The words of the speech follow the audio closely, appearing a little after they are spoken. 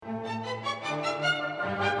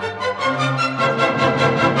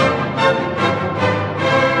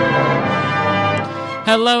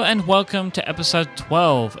Hello and welcome to episode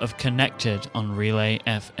 12 of Connected on Relay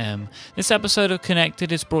FM. This episode of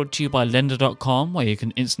Connected is brought to you by lynda.com, where you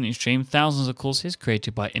can instantly stream thousands of courses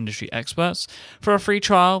created by industry experts. For a free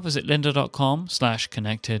trial, visit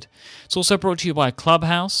lynda.com/connected. It's also brought to you by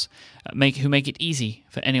Clubhouse, who make it easy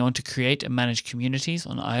for anyone to create and manage communities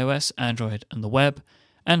on iOS, Android, and the web,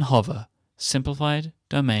 and Hover, simplified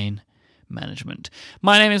domain management.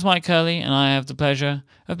 My name is Mike Curley, and I have the pleasure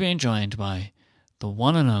of being joined by the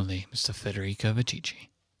one and only Mr. Federico Viticci.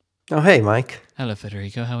 Oh, hey, Mike. Hello,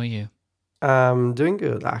 Federico. How are you? Doing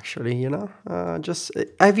good, actually,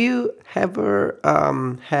 have you ever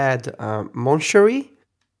had Moncherie?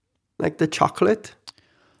 Like the chocolate?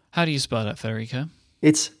 How do you spell that, Federico?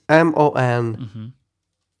 It's Moncherie.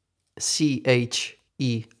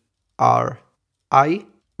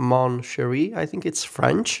 Moncherie. I think it's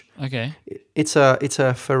French. Okay. It's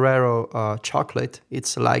a Ferrero chocolate.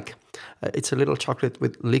 It's like it's a little chocolate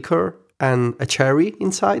with liquor and a cherry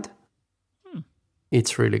inside.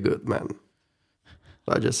 It's really good, man.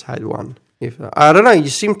 I just had one. I don't know, you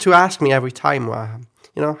seem to ask me every time, how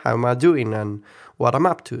am I doing and what I'm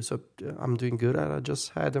up to. So I'm doing good, and I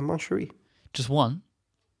just had a Moncherie. Just one?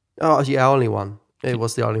 Oh, yeah, only one. It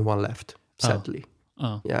was the only one left, sadly.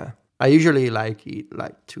 Oh. Yeah. I usually eat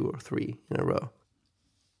 2 or 3 in a row.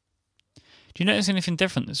 Do you notice anything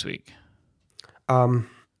different this week?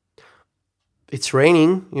 It's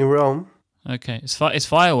raining in Rome. Okay, it's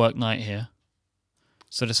firework night here.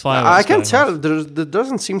 So there's fireworks. I can going tell off. there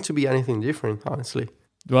doesn't seem to be anything different, honestly.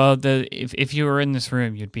 Well, if you were in this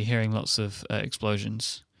room, you'd be hearing lots of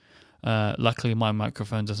explosions. Luckily, my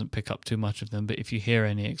microphone doesn't pick up too much of them, but if you hear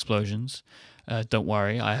any explosions, don't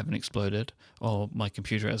worry, I haven't exploded, or my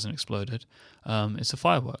computer hasn't exploded. It's a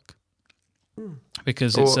firework.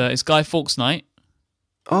 Because it's Guy Fawkes night.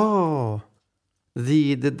 Oh,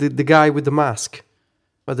 the guy with the mask,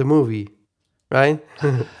 or the movie, right?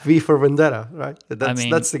 V for Vendetta, right?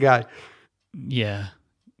 That's the guy. Yeah,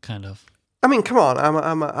 kind of. I mean, come on,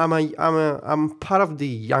 I'm part of the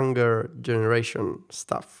younger generation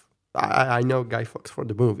stuff. I know Guy Fawkes for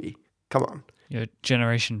the movie. Come on. You're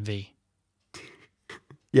Generation V.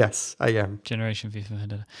 Yes, I am. Generation V for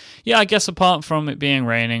Vendetta. Yeah, I guess apart from it being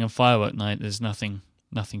raining and firework night, there's nothing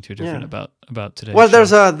too different about today. Well, there's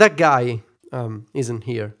that guy isn't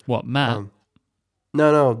here. What, Matt?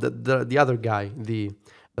 No, the other guy, the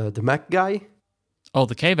Mac guy. Oh,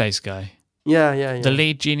 the K-Base guy. Yeah. The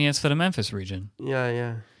lead genius for the Memphis region.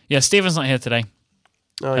 Yeah. Yeah, Steven's not here today.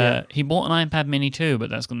 Oh, yeah. He bought an iPad Mini 2, but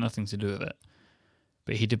that's got nothing to do with it.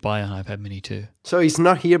 But he did buy an iPad Mini 2. So he's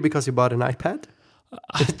not here because he bought an iPad?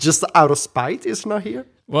 Just out of spite, he's not here?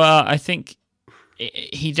 Well, I think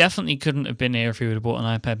he definitely couldn't have been here if he would have bought an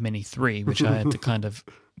iPad Mini 3, which I had to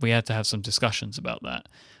we had to have some discussions about that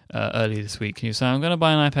earlier this week. He was saying, I'm going to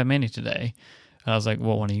buy an iPad Mini today. And I was like,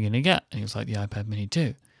 what one are you going to get? And he was like, the iPad Mini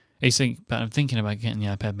 2. He's thinking, but I'm thinking about getting the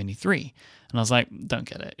iPad Mini 3. And I was like, don't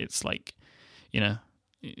get it. It's like,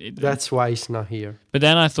 that's why he's not here. But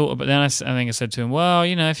then I think I said to him, well,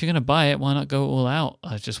 if you're going to buy it, why not go all out?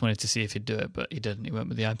 I just wanted to see if he'd do it, but he didn't. He went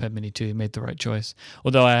with the iPad Mini 2. He made the right choice.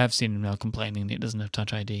 Although I have seen him now complaining that it doesn't have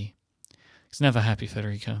Touch ID. He's never happy,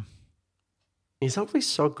 Federico. He's always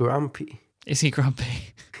so grumpy. Is he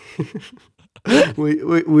grumpy? we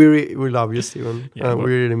love you, Steven. Yeah,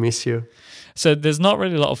 we really miss you. So there's not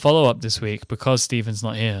really a lot of follow-up this week because Steven's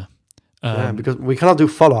not here. Because we cannot do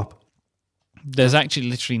follow-up. There's actually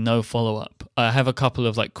literally no follow-up. I have a couple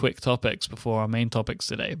of quick topics before our main topics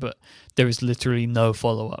today, but there is literally no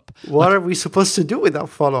follow-up. What are we supposed to do without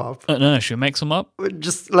follow-up? No, should we make some up?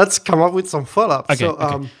 Just let's come up with some follow-up. Okay,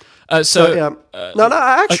 okay. I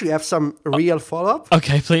actually have some real follow-up.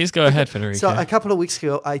 Okay, please go ahead, Federico. So a couple of weeks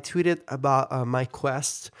ago, I tweeted about my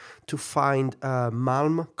quest to find a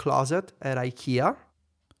Malm closet at IKEA.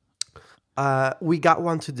 We got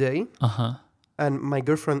one today. Uh-huh. And my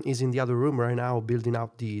girlfriend is in the other room right now building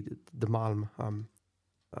out the Malm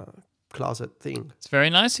closet thing. It's very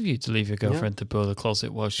nice of you to leave your girlfriend to build a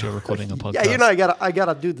closet whilst you're recording a podcast. Yeah, I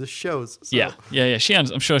gotta do the shows. So. Yeah.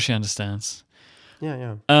 I'm sure she understands.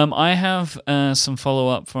 Yeah. I have some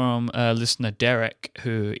follow-up from listener Derek,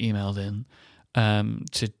 who emailed in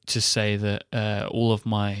to say that all of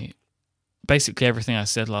basically everything I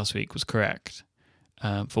said last week was correct.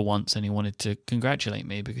 For once, and he wanted to congratulate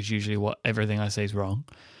me because usually everything I say is wrong.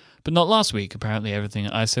 But not last week. Apparently everything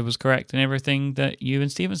I said was correct and everything that you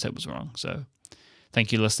and Steven said was wrong. So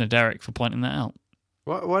thank you, listener Derek, for pointing that out.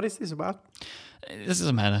 What is this about? This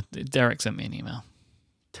doesn't matter. Derek sent me an email.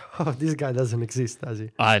 Oh, this guy doesn't exist, does he?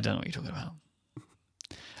 I don't know what you're talking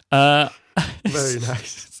about. Very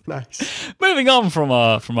nice. Nice. Moving on from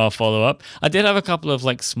our follow up, I did have a couple of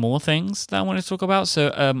like small things that I wanted to talk about. So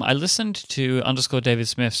I listened to _David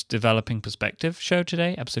Smith's Developing Perspective show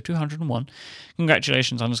today, episode 201.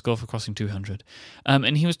 Congratulations, _ for crossing 200.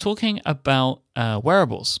 And he was talking about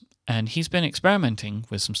wearables. And he's been experimenting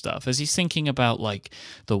with some stuff as he's thinking about like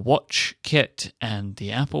the watch kit and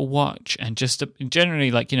the Apple Watch and just generally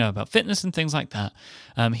like, about fitness and things like that.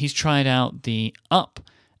 He's tried out the Up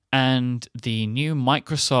and the new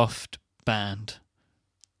Microsoft Band.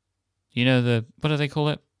 What do they call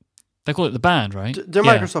it? They call it the Band, right? The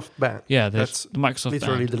Microsoft Band. Yeah, that's the Microsoft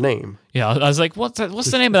literally Band. the name. Yeah, I was like, what's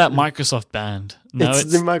the name of that Microsoft Band? No, it's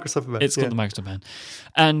the Microsoft Band. It's called the Microsoft Band.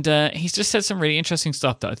 And he's just said some really interesting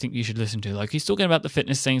stuff that I think you should listen to. Like, he's talking about the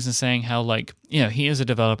fitness things and saying how, like, he is a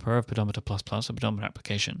developer of Pedometer++, a pedometer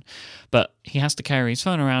application, but he has to carry his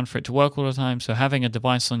phone around for it to work all the time. So having a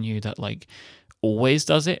device on you that, like, always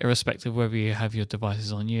does it, irrespective of whether you have your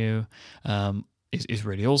devices on you, is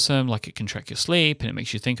really awesome. Like, it can track your sleep and it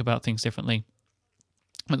makes you think about things differently.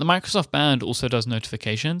 But the Microsoft Band also does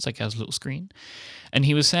notifications, like it has a little screen. And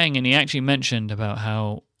he was saying, and he actually mentioned about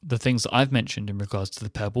how the things that I've mentioned in regards to the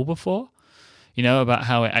Pebble before, about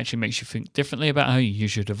how it actually makes you think differently about how you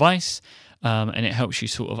use your device. And it helps you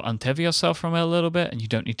sort of untether yourself from it a little bit. And you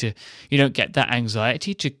don't get that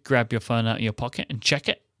anxiety to grab your phone out of your pocket and check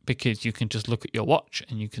it, because you can just look at your watch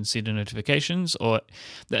and you can see the notifications,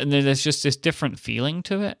 and there's just this different feeling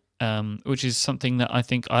to it, which is something that I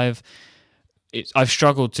think I've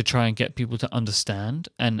struggled to try and get people to understand.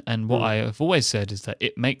 And what I have always said is that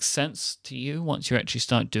it makes sense to you once you actually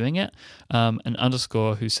start doing it. And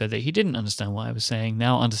 _, who said that he didn't understand what I was saying,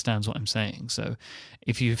 now understands what I'm saying. So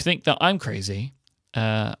if you think that I'm crazy,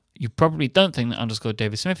 you probably don't think that _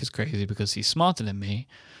 David Smith is crazy because he's smarter than me.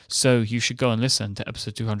 So you should go and listen to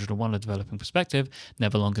episode 201 of Developing Perspective,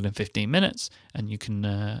 never longer than 15 minutes, and you can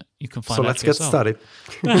find out. So let's get started.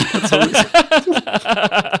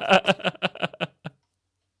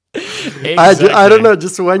 Exactly. I don't know,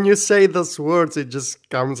 just when you say those words, it just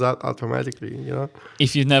comes out automatically,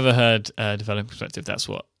 If you've never heard Developing Perspective, that's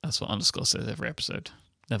what _ says every episode.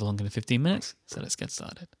 Never longer than 15 minutes, so let's get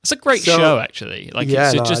started. It's a great show, actually. Like,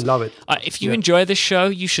 I love it. If you enjoy this show,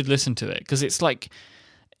 you should listen to it, because it's like,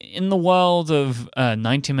 in the world of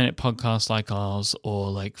 90-minute podcasts like ours, or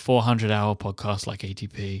like 400-hour podcasts like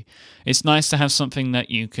ATP, it's nice to have something that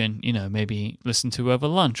you can, maybe listen to over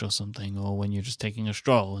lunch or something, or when you're just taking a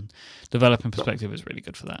stroll. And Developing Perspective is really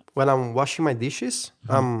good for that. When I'm washing my dishes,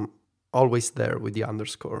 I'm always there with the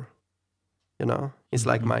 _ It's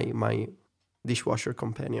like my dishwasher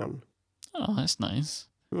companion. Oh, that's nice.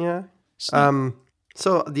 Yeah.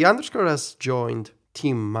 So the _ has joined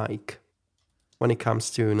Team Mike when it comes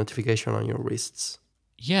to notification on your wrists.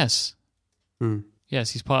 Yes. Yes,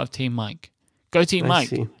 he's part of Team Mike. Go Team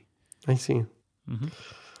Mike. I see.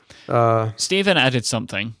 Mm-hmm. Stephen added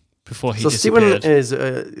something before he So disappeared. Stephen is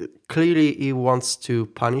clearly he wants to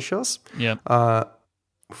punish us. Yeah. I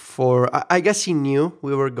guess he knew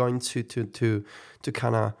we were going to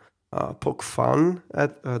kind of poke fun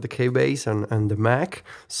at the K-Base and the Mac.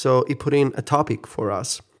 So he put in a topic for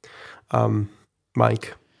us.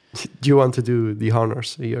 Mike, do you want to do the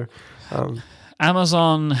honors here?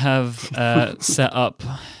 Amazon have set up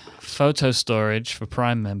photo storage for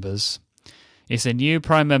Prime members. It's a new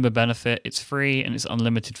Prime member benefit. It's free and it's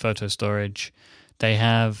unlimited photo storage. They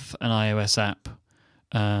have an iOS app,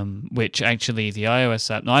 which actually the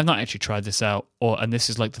iOS app... Now, I've not actually tried this out, and this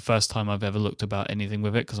is like the first time I've ever looked about anything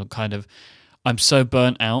with it, because I'm so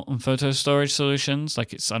burnt out on photo storage solutions.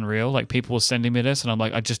 Like, it's unreal. Like, people were sending me this and I'm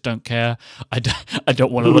like, I just don't care. I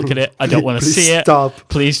don't want to look at it. I don't want to see it.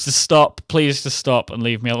 Please just stop. Please just stop and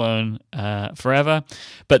leave me alone forever.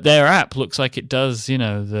 But their app looks like it does,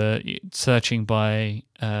 the searching by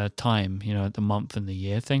time, the month and the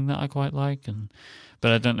year thing that I quite like.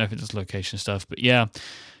 But I don't know if it does location stuff. But yeah,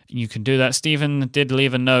 you can do that. Stephen did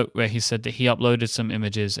leave a note where he said that he uploaded some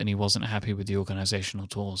images and he wasn't happy with the organizational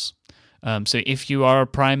tools. So if you are a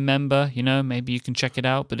Prime member, maybe you can check it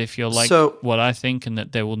out. But if you're like what I think, and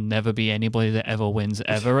that there will never be anybody that ever wins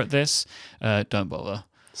ever at this, don't bother.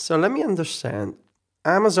 So let me understand.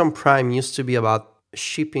 Amazon Prime used to be about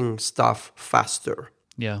shipping stuff faster.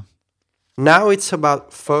 Yeah. Now it's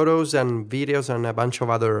about photos and videos and a bunch of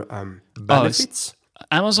other benefits.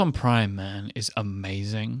 Amazon Prime, man, is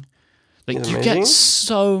amazing. Like, you get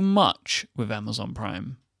so much with Amazon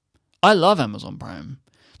Prime. I love Amazon Prime.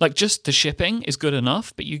 Like, just the shipping is good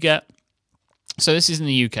enough, but you get... So this is in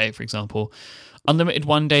the UK, for example. Unlimited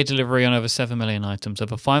one-day delivery on over 7 million items,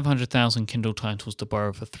 over 500,000 Kindle titles to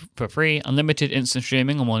borrow for free, unlimited instant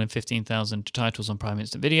streaming on more than 15,000 titles on Prime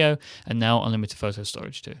Instant Video, and now unlimited photo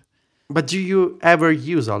storage too. But do you ever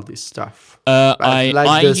use all this stuff? I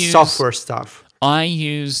the use software stuff. I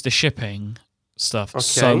use the shipping stuff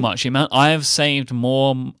so much. I have saved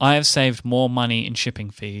more money in shipping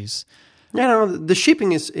fees. Yeah, no, the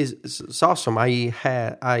shipping is awesome. I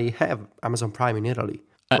have Amazon Prime in Italy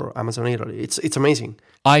or Amazon Italy. It's amazing.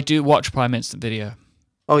 I do watch Prime Instant Video.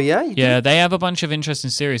 Oh yeah, yeah. They have a bunch of interesting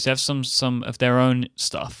series. They have some of their own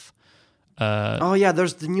stuff. Oh yeah,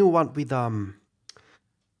 there's the new one with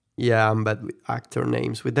Yeah, I'm bad with actor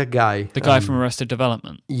names. With that guy, the guy from Arrested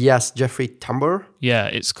Development. Yes, Jeffrey Tambor. Yeah,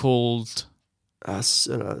 it's called. It's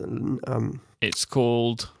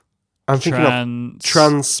called. I'm thinking of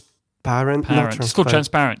Transparent. It's called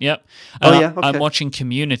Transparent. Yep. Okay. I'm watching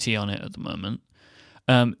Community on it at the moment.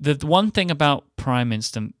 The one thing about Prime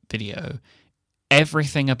Instant Video,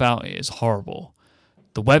 everything about it is horrible.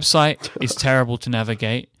 The website is terrible to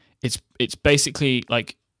navigate. It's basically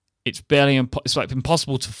like it's like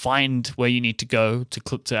impossible to find where you need to go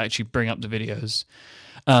to actually bring up the videos.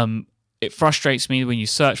 It frustrates me when you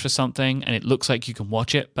search for something and it looks like you can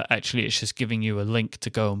watch it, but actually it's just giving you a link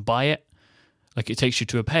to go and buy it. Like it takes you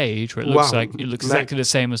to a page where it looks exactly the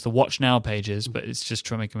same as the Watch Now pages, but it's just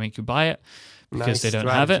trying to make you buy it because they don't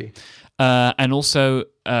have it. And also,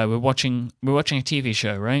 we're watching a TV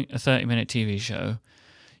show, right? A 30-minute TV show.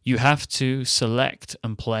 You have to select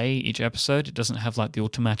and play each episode. It doesn't have like the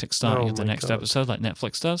automatic starting of the next episode like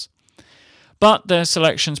Netflix does. But their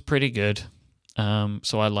selection's pretty good.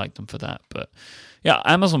 So I like them for that. But yeah,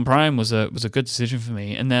 Amazon Prime was a good decision for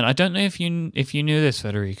me. And then I don't know if you knew this,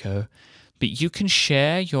 Federico, but you can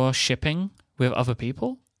share your shipping with other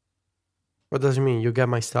people. What does it mean? You get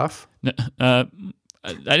my stuff? No, I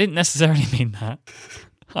didn't necessarily mean that.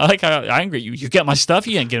 I like how angry you get my stuff,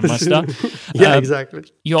 you ain't getting my stuff. Yeah, exactly.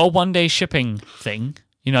 Your one-day shipping thing,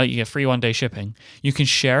 you get free one-day shipping. You can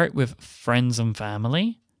share it with friends and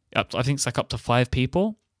family. I think it's like up to 5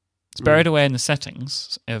 people. It's buried away in the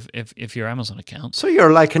settings if your Amazon account. So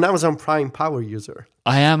you're like an Amazon Prime Power user.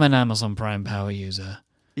 I am an Amazon Prime Power user.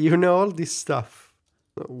 You know all this stuff.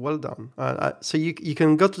 Well done. So you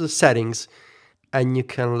can go to the settings and you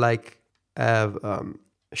can like have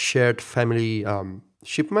shared family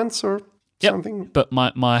shipments or something. But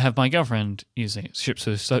I have my girlfriend using it. Ships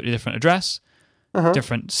to a slightly different address,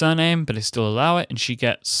 different surname, but they still allow it, and she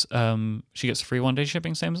gets free one-day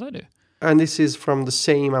shipping, same as I do. And this is from the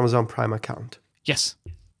same Amazon Prime account. Yes.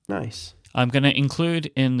 Nice. I'm going to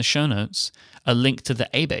include in the show notes a link to the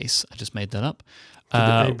A-Base. I just made that up.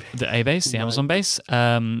 The A-Base, the Amazon base,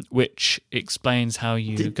 which explains how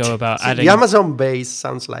you go about adding... The Amazon base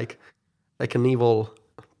sounds like an evil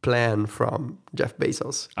plan from Jeff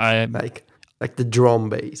Bezos. Like the drone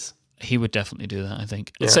base. He would definitely do that, I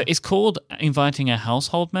think. Yeah. So it's called inviting a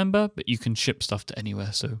household member, but you can ship stuff to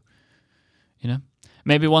anywhere. So,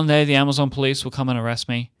 maybe one day the Amazon police will come and arrest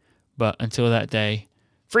me. But until that day,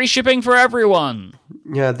 free shipping for everyone.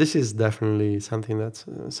 Yeah, this is definitely something that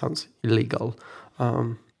sounds illegal.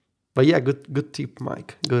 But yeah, good tip,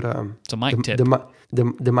 Mike. Good. It's a Mike tip.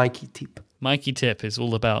 The Mikey tip. Mikey tip is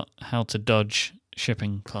all about how to dodge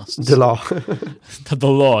shipping costs. The law. The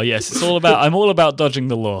law, yes. I'm all about dodging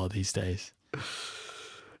the law these days.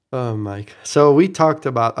 Oh, Mike. So we talked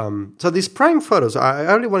about so these Prime Photos. I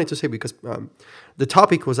only wanted to say because the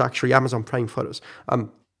topic was actually Amazon Prime Photos.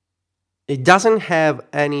 It doesn't have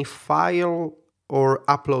any file or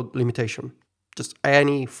upload limitation. Just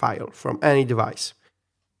any file from any device.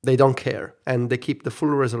 They don't care. And they keep the full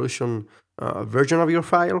resolution version of your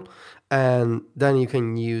file. And then you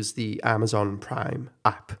can use the Amazon Prime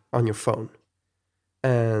app on your phone.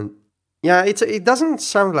 And yeah, it doesn't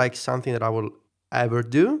sound like something that I will ever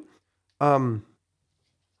do.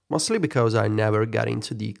 Mostly because I never got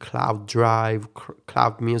into the cloud drive,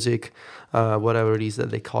 cloud music, whatever it is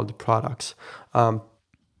that they call the products. I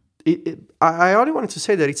only wanted to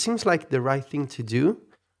say that it seems like the right thing to do,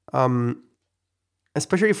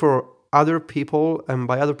 especially for other people, and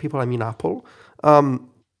by other people I mean Apple.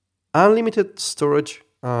 Unlimited storage,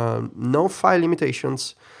 no file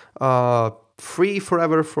limitations, free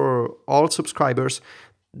forever for all subscribers.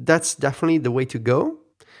 That's definitely the way to go.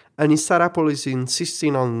 And instead, Apple is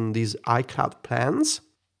insisting on these iCloud plans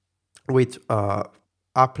with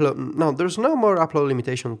upload. No, there's no more upload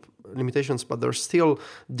limitations, but there's still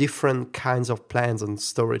different kinds of plans and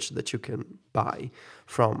storage that you can buy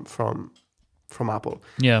from Apple.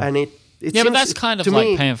 Yeah, and It Yeah, but seems- that's kind of to like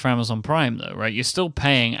me- paying for Amazon Prime, though, right? You're still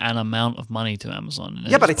paying an amount of money to Amazon.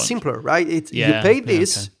 Yeah, but it's simpler, right? You pay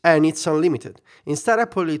this and it's unlimited. Instead,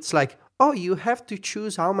 Apple, it's like, oh, you have to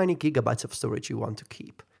choose how many gigabytes of storage you want to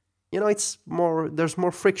keep. It's more. There's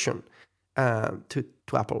more friction to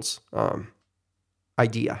Apple's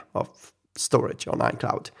idea of storage on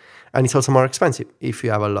iCloud, and it's also more expensive if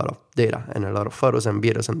you have a lot of data and a lot of photos and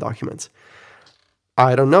videos and documents.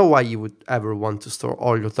 I don't know why you would ever want to store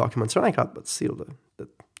all your documents on iCloud, but still,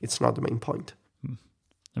 it's not the main point.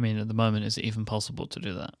 I mean, at the moment, is it even possible to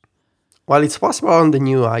do that? Well, it's possible on the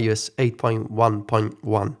new iOS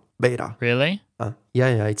 8.1.1 beta. Really?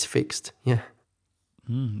 Yeah, it's fixed. Yeah.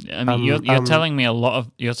 I mean, you're telling me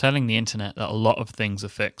you're telling the internet that a lot of things are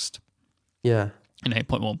fixed. Yeah. In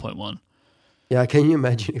 8.1.1. Yeah, can you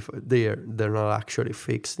imagine if they're not actually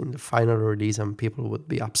fixed in the final release and people would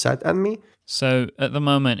be upset at me? So at the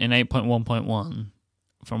moment in 8.1.1,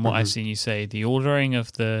 from what I've seen you say, the ordering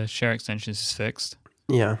of the share extensions is fixed.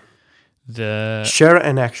 Yeah. The share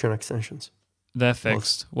and action extensions. They're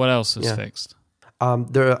fixed. What else is fixed?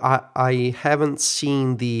 I haven't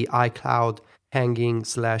seen the iCloud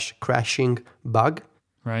hanging/crashing bug.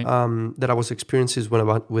 Right. That I was experiencing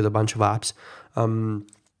with a bunch of apps.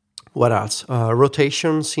 What else?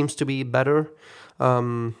 Rotation seems to be better.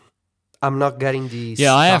 I'm not getting the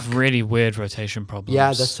I have really weird rotation problems.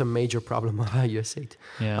 Yeah, that's a major problem on iOS 8.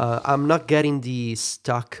 Yeah. I'm not getting the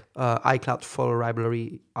stuck iCloud follow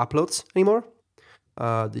library uploads anymore.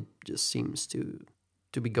 That just seems to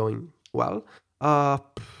be going well.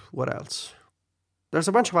 What else? There's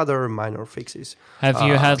a bunch of other minor fixes. Have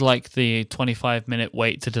you had like the 25-minute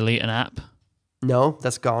wait to delete an app? No,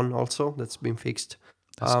 that's gone also. That's been fixed.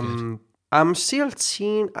 That's good. I'm still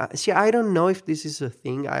seeing... I don't know if this is a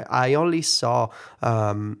thing. I only saw...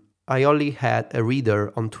 I only had a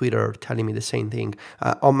reader on Twitter telling me the same thing.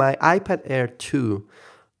 On my iPad Air 2,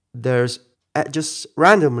 there's... just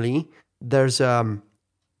randomly, there's a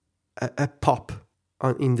pop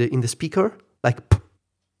in the speaker,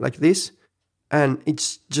 like this. And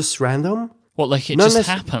it's just random. What, like it just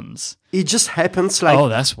happens? It just happens like... Oh,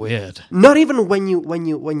 that's weird. Not even when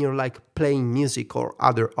you're like playing music or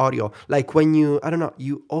other audio. Like when you, I don't know,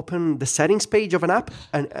 you open the settings page of an app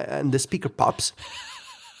and the speaker pops.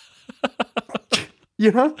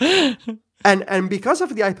 And because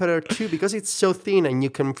of the iPad Air 2, because it's so thin and you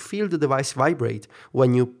can feel the device vibrate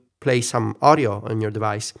when you play some audio on your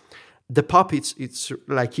device, the pop, it's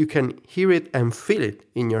like you can hear it and feel it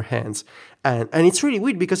in your hands. And it's really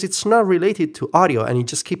weird because it's not related to audio and it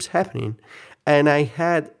just keeps happening. And I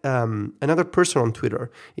had another person on Twitter.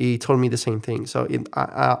 He told me the same thing. So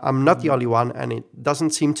I'm not the only one, and it doesn't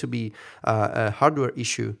seem to be a hardware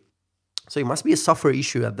issue. So it must be a software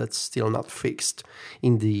issue that's still not fixed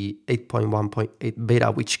in the 8.1.8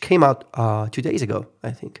 beta, which came out 2 days ago,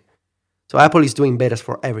 I think. So Apple is doing betas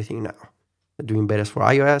for everything now. They're doing betas for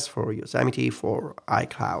iOS, for Yosemite, for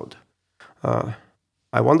iCloud.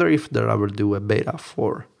 I wonder if they'll ever do a beta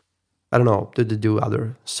for, I don't know, did they do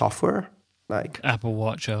other software? Like Apple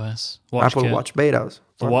Watch OS. Apple Watch betas.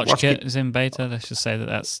 The WatchKit is in beta. Let's just say that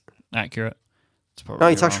that's accurate.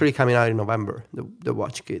 It's actually coming out in November, the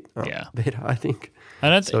WatchKit beta, I think.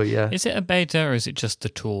 Is it a beta or is it just the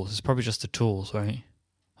tools? It's probably just the tools, right?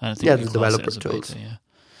 I don't think the developer tools. Beta,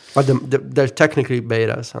 But they're technically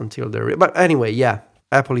betas until they're... But anyway,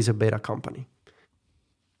 Apple is a beta company.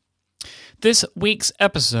 This week's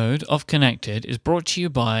episode of Connected is brought to you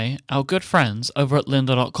by our good friends over at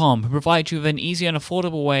lynda.com, who provide you with an easy and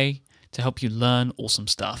affordable way to help you learn awesome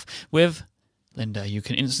stuff. With Lynda, you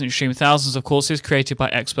can instantly stream thousands of courses created by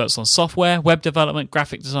experts on software, web development,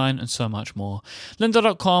 graphic design, and so much more.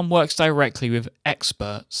 Lynda.com works directly with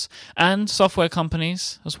experts and software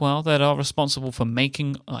companies as well that are responsible for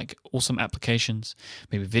making like awesome applications,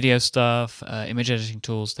 maybe video stuff, image editing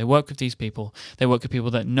tools. They work with these people. They work with people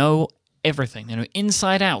that know everything, they know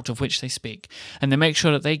inside out of which they speak, and they make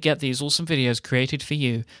sure that they get these awesome videos created for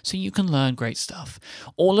you so you can learn great stuff.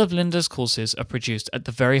 All of Lynda's courses are produced at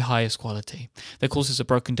the very highest quality. Their courses are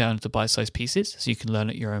broken down into bite-sized pieces so you can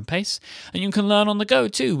learn at your own pace, and you can learn on the go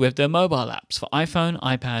too with their mobile apps for iPhone,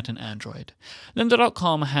 iPad, and Android.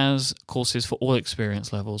 Lynda.com has courses for all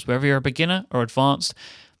experience levels, whether you're a beginner or advanced.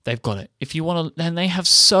 They've got it. If you want to, and they have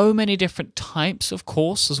so many different types of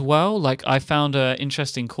course as well. Like I found an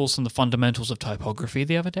interesting course on the fundamentals of typography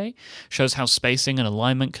the other day. Shows how spacing and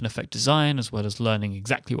alignment can affect design, as well as learning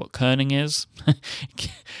exactly what kerning is.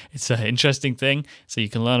 It's an interesting thing, so you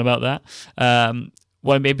can learn about that.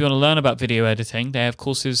 Well, maybe you want to learn about video editing. They have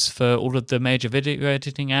courses for all of the major video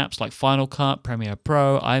editing apps like Final Cut, Premiere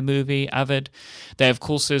Pro, iMovie, Avid. They have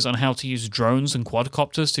courses on how to use drones and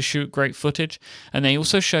quadcopters to shoot great footage. And they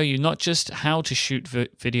also show you not just how to shoot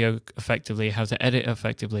video effectively, how to edit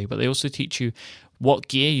effectively, but they also teach you what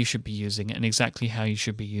gear you should be using and exactly how you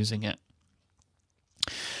should be using it.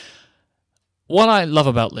 What I love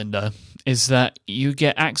about Lynda is that you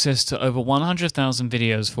get access to over 100,000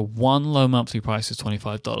 videos for one low monthly price of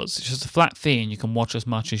 $25. It's just a flat fee and you can watch as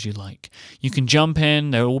much as you like. You can jump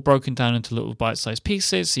in, they're all broken down into little bite-sized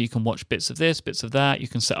pieces, so you can watch bits of this, bits of that. You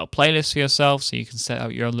can set up playlists for yourself, so you can set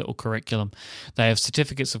out your own little curriculum. They have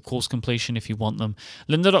certificates of course completion if you want them.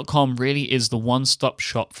 Lynda.com really is the one-stop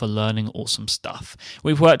shop for learning awesome stuff.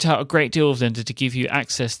 We've worked out a great deal with Lynda to give you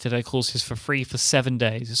access to their courses for free for 7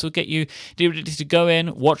 days. This will get you the ability to go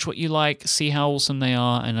in, watch what you like, see how awesome they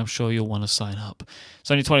are, and I'm sure you'll want to sign up.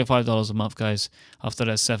 It's only $25 a month, guys. After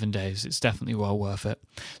those 7 days, it's definitely well worth it.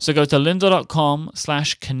 So go to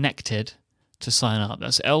lynda.com/connected to sign up.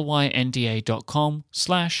 That's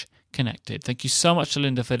lynda.com/connected. Thank you so much to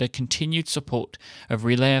Lynda for their continued support of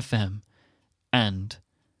Relay FM and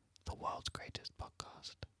the world's greatest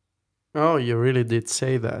podcast. Oh, you really did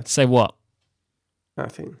say that. Say what?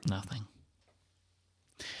 Nothing.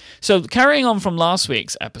 So carrying on from last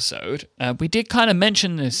week's episode, we did kind of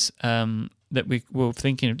mention this, that we were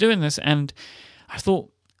thinking of doing this, and I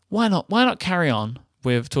thought, why not carry on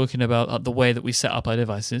with talking about the way that we set up our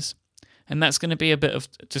devices? And that's going to be a bit of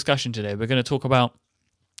discussion today. We're going to talk about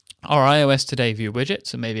our iOS Today View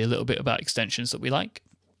widgets and maybe a little bit about extensions that we like.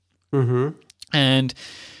 Mm-hmm. And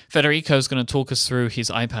Federico is going to talk us through his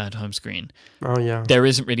iPad home screen. Oh, yeah. There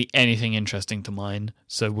isn't really anything interesting to mine,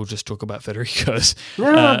 so we'll just talk about Federico's.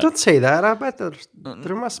 No, don't say that. I bet there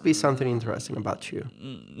must be something interesting about you.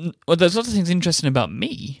 Well, there's lots of things interesting about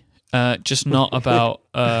me, just not about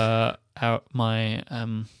my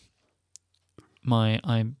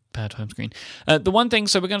iPad home screen. The one thing,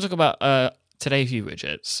 so we're going to talk about Today View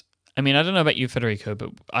widgets. I mean, I don't know about you, Federico, but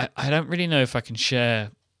I don't really know if I can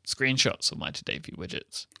share screenshots of my Today View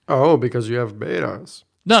widgets. Oh, because you have betas.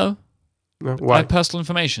 No. Why? I have personal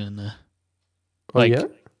information in there. Oh, yeah?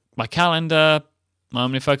 My calendar, my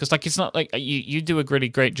OmniFocus. Like, it's not like you do a really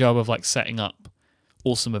great job of like setting up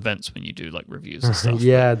awesome events when you do like reviews and stuff.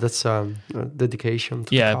 Yeah, that's dedication to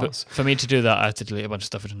the cause. But for me to do that, I have to delete a bunch of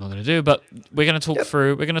stuff which I'm not going to do. But we're going to talk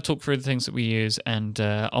through. We're going to talk through the things that we use, and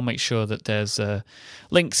I'll make sure that there's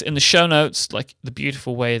links in the show notes, like the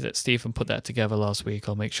beautiful way that Stephen put that together last week.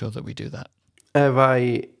 I'll make sure that we do that. Have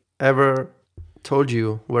I ever told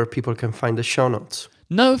you where people can find the show notes?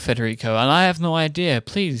 No, Federico, and I have no idea.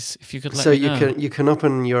 Please, if you could let me know. So you can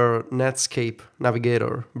open your Netscape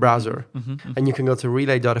Navigator browser, and you can go to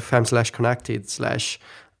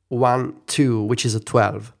relay.fm/connected/12, which is a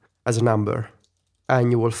 12 as a number,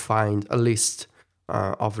 and you will find a list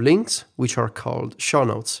of links which are called show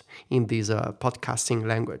notes in this podcasting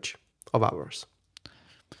language of ours.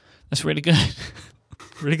 That's really good.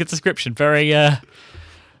 Really good description. Very,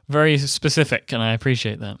 very specific, and I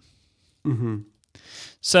appreciate that. Mm-hmm.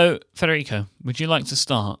 So, Federico, would you like to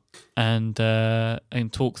start and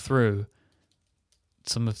talk through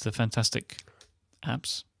some of the fantastic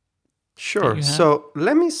apps? Sure. So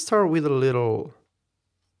let me start with a little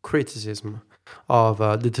criticism of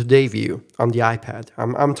the Today View on the iPad.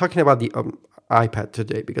 I'm talking about the iPad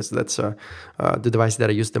today because that's the device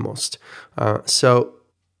that I use the most. So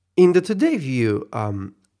in the Today View,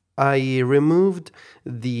 I removed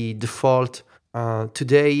the default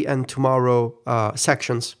today and tomorrow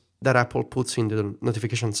sections that Apple puts in the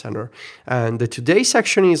notification center. And the today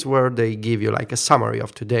section is where they give you like a summary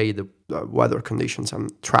of today, the weather conditions and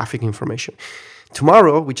traffic information.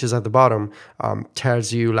 Tomorrow, which is at the bottom,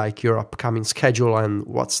 tells you like your upcoming schedule and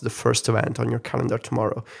what's the first event on your calendar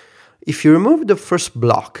tomorrow. If you remove the first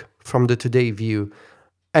block from the Today View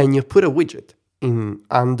and you put a widget in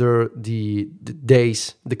under the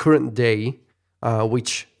days, the current day,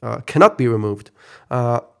 which cannot be removed.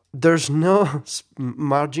 There's no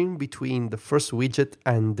margin between the first widget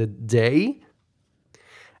and the day,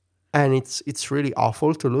 and it's really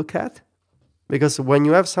awful to look at, because when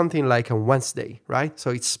you have something like a Wednesday, right? So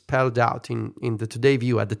it's spelled out in the Today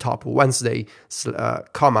View at the top, Wednesday,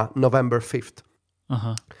 November 5th.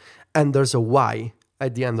 Uh-huh. And there's a Y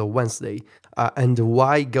at the end of Wednesday, and the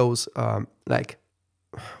Y goes like,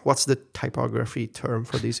 what's the typography term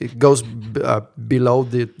for this? It goes below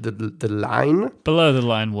the line. Below the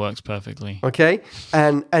line works perfectly. Okay,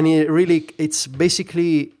 and it's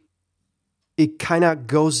basically, it kind of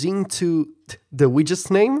goes into the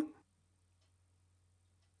widget's name.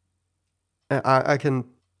 I can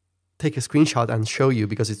take a screenshot and show you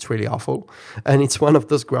because it's really awful. And it's one of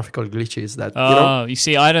those graphical glitches that, you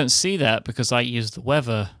see, I don't see that because I use the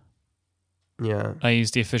weather. Yeah. I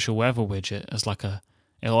use the official weather widget as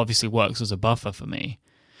it obviously works as a buffer for me.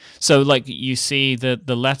 So like you see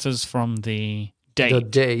the letters from the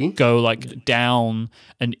day go like down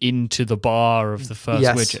and into the bar of the first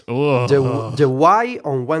widget. Oh. The Y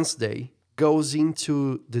on Wednesday goes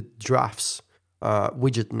into the drafts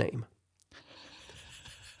widget name.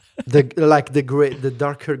 The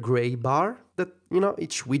darker gray bar that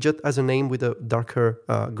each widget has a name with a darker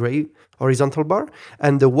gray horizontal bar,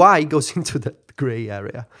 and the Y goes into that gray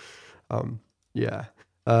area.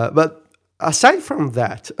 But aside from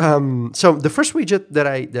that, so the first widget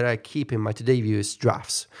that I keep in my Today view is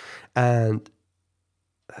drafts, and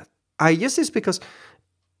I use this because,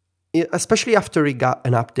 especially after it got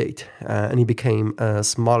an update and it became a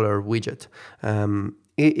smaller widget,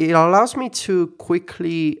 it allows me to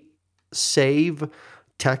quickly save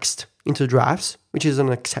text into drafts, which is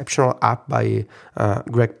an exceptional app by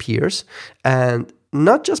Greg Pierce. And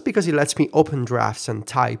not just because it lets me open drafts and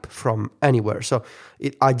type from anywhere. So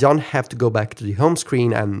I don't have to go back to the home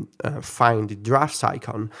screen and find the drafts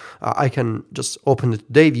icon. I can just open the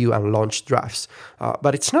Today view and launch drafts.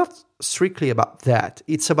 But it's not strictly about that.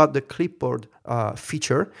 It's about the clipboard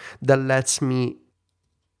feature that lets me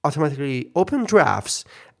automatically open drafts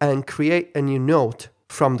and create a new note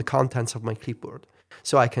from the contents of my clipboard.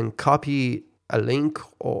 So I can copy a link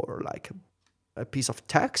or like a piece of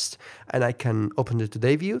text, and I can open the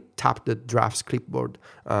Today view, tap the drafts clipboard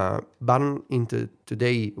button into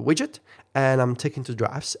Today widget, and I'm taken to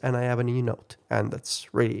drafts, and I have a new note, and that's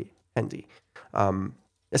really handy.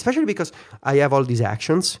 Especially because I have all these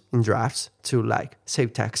actions in drafts to like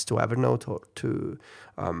save text to Evernote or to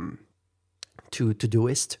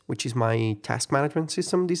Todoist, which is my task management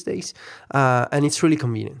system these days, and it's really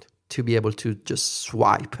convenient to be able to just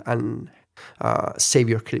swipe and save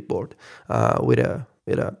your clipboard with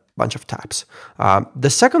a bunch of tabs. The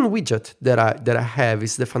second widget that I have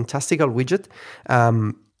is the Fantastical widget,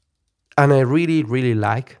 and I really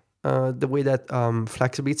like the way that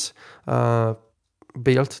Flexibits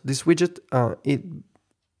built this widget.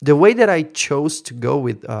 The way that I chose to go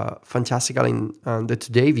with Fantastical in the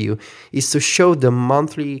Today view is to show the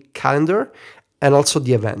monthly calendar and also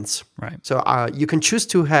the events. Right. So you can choose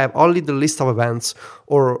to have only the list of events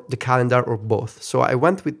or the calendar or both. So I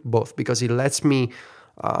went with both because it lets me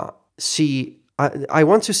see. I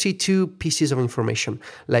want to see two pieces of information,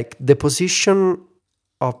 like the position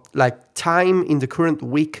of like time in the current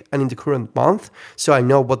week and in the current month. So I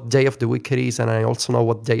know what day of the week it is, and I also know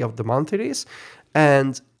what day of the month it is.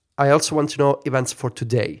 And I also want to know events for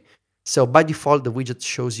today. So by default, the widget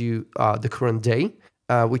shows you the current day,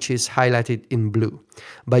 which is highlighted in blue.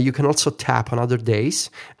 But you can also tap on other days,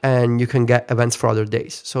 and you can get events for other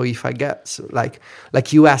days. So if I get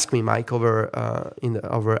like you asked me, Mike, over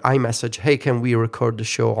iMessage, hey, can we record the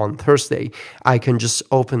show on Thursday? I can just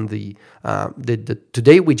open the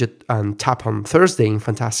Today widget and tap on Thursday in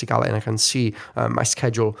Fantastical, and I can see my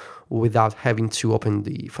schedule without having to open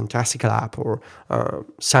the Fantastical app or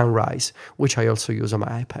Sunrise, which I also use on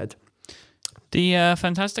my iPad. The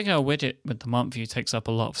Fantastical widget with the month view takes up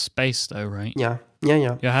a lot of space, though, right? Yeah.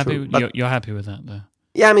 You're happy. You're happy with that, though.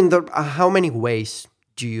 Yeah, I mean, how many ways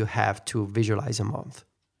do you have to visualize a month?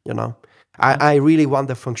 I really want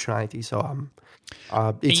the functionality, so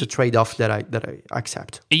it's a trade-off that I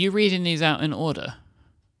accept. Are you reading these out in order,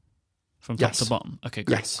 from top to bottom? Okay,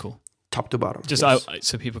 great, yes. Cool. Top to bottom. Just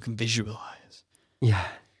so people can visualize. Yeah,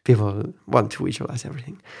 people want to visualize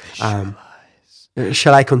everything.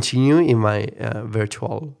 Shall I continue in my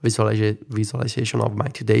virtual visualization of my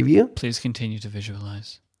Today view? Please continue to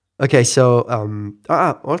visualize. Okay, so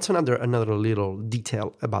also another little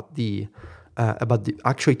detail about the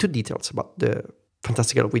actually two details about the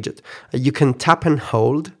Fantastical widget. You can tap and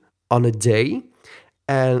hold on a day,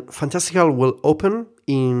 and Fantastical will open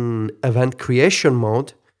in event creation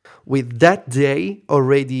mode with that day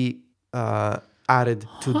already added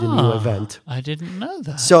to the new event. I didn't know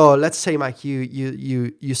that. So let's say, Mike,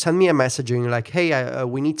 you send me a message and you're like, hey,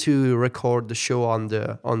 we need to record the show on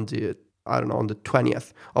the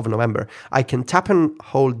 20th of November. I can tap and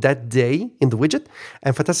hold that day in the widget,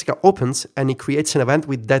 and Fantastica opens and it creates an event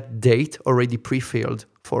with that date already pre-filled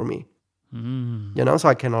for me. So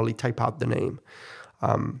I can only type out the name.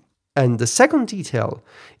 And the second detail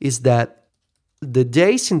is that the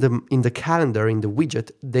days in the calendar, in the widget,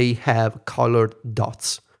 they have colored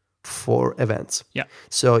dots for events. Yeah.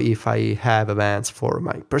 So if I have events for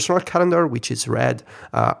my personal calendar, which is red,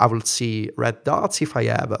 I will see red dots. If I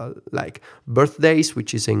have like birthdays,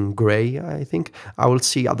 which is in gray, I think, I will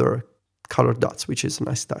see other colored dots, which is a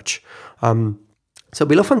nice touch. So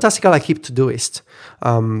below Fantastical, I keep Todoist.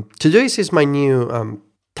 Todoist is my new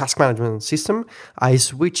task management system. I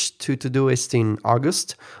switched to Todoist in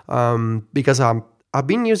August because I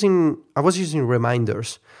was using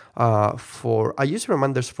reminders I used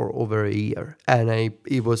reminders for over a year, and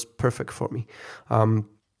it was perfect for me.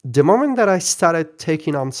 The moment that I started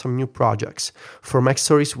taking on some new projects for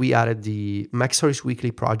MacStories, we added the MacStories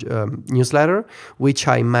weekly newsletter, which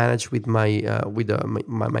I manage with my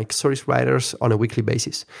MacStories writers on a weekly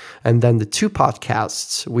basis, and then the 2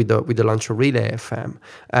 podcasts with the launch of Relay FM,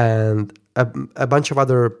 and a bunch of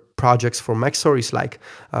other projects for MacStories, like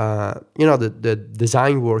the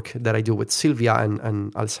design work that I do with Silvia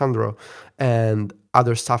and Alessandro, and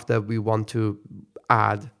other stuff that we want to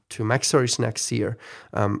add to MacStories next year.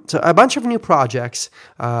 So a bunch of new projects.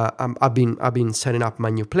 I've been setting up my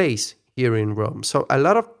new place here in Rome. So a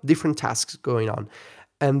lot of different tasks going on.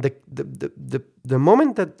 And the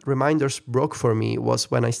moment that reminders broke for me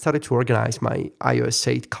was when I started to organize my iOS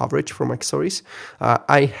 8 coverage for MacStories.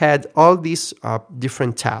 I had all these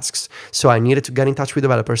different tasks. So I needed to get in touch with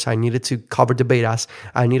developers. I needed to cover the betas.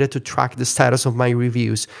 I needed to track the status of my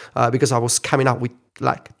reviews because I was coming up with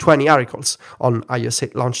like 20 articles on iOS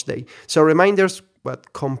 8 launch day. So reminders were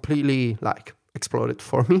completely exploded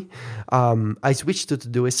for me. I switched to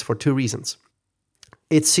Todoist for 2 reasons.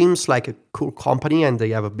 It seems like a cool company and they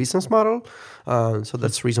have a business model. So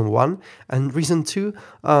that's reason 1. And reason 2,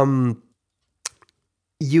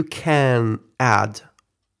 you can add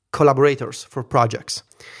collaborators for projects.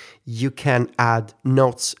 You can add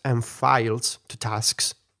notes and files to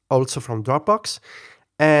tasks, also from Dropbox.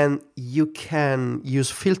 And you can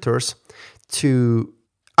use filters to...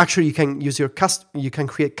 Actually, you can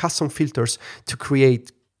create custom filters to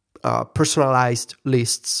create personalized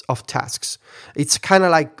lists of tasks. It's kind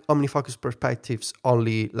of like OmniFocus perspectives,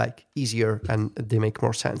 only easier, and they make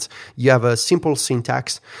more sense. You have a simple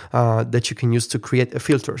syntax that you can use to create a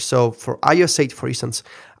filter. So for iOS 8, for instance,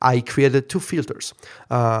 I created 2 filters.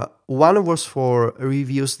 One was for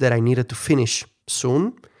reviews that I needed to finish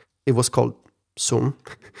soon. It was called Soon.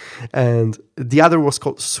 And the other was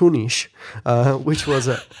called Soonish, which was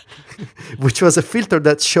a filter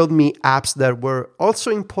that showed me apps that were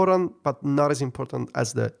also important but not as important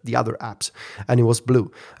as the other apps, and it was blue.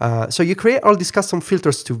 So you create all these custom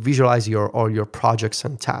filters to visualize all your projects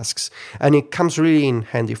and tasks, and it comes really in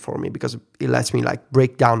handy for me because it lets me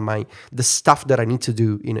break down the stuff that I need to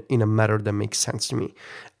do in a manner that makes sense to me.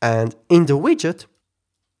 And in the widget,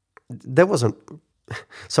 there wasn't...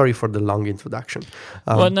 Sorry for the long introduction.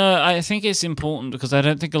 Well, no, I think it's important because I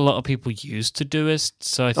don't think a lot of people use Todoist.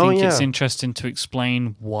 So I think it's interesting to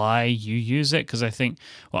explain why you use it, because I think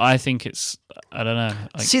it's, I don't know.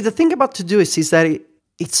 See, the thing about Todoist is that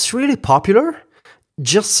it's really popular,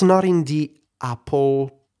 just not in the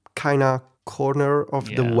Apple kind of corner of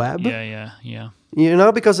the web. Yeah.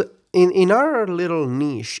 Because in our little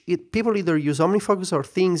niche, people either use OmniFocus or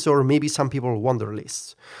Things, or maybe some people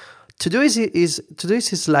Wunderlist. Todoist is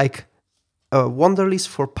like a Wunderlist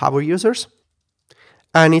for power users,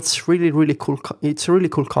 and it's really, really cool. It's a really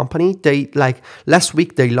cool company. They last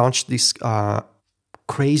week they launched this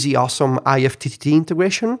crazy awesome IFTTT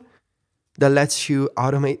integration that lets you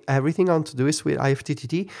automate everything on Todoist with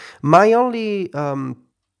IFTTT. The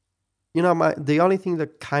only thing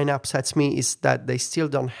that kind of upsets me is that they still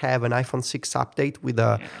don't have an iPhone 6 update with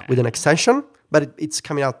an extension, but it's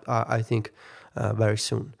coming out, I think, very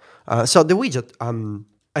soon. So the widget,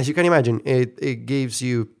 as you can imagine, it gives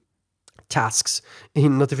you tasks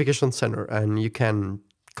in Notification Center, and you can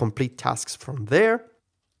complete tasks from there.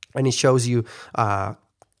 And it shows you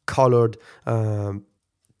colored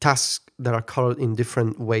tasks that are colored in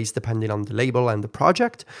different ways depending on the label and the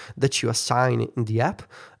project that you assign in the app.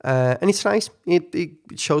 And it's nice. It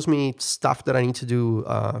shows me stuff that I need to do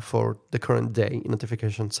for the current day in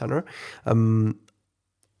Notification Center.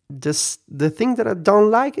 The thing that I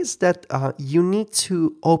don't like is that you need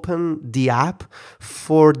to open the app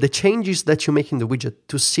for the changes that you make in the widget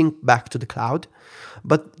to sync back to the cloud.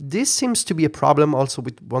 But this seems to be a problem also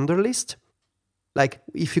with Wunderlist.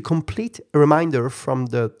 If you complete a reminder from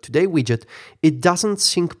the Today widget, it doesn't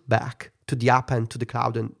sync back to the app and to the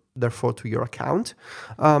cloud, and therefore to your account.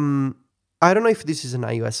 I don't know if this is an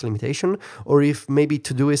iOS limitation, or if maybe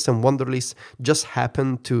Todoist and Wunderlist just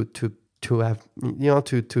happen to have,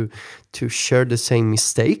 to share the same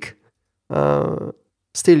mistake.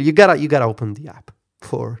 Still, you gotta open the app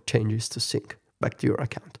for changes to sync back to your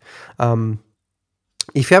account.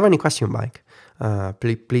 If you have any question, Mike,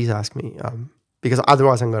 please ask me. Because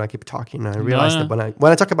otherwise I'm gonna keep talking. I realize that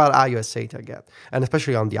when I talk about iOS 8, and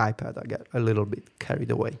especially on the iPad, I get a little bit carried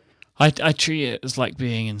away. I treat it as like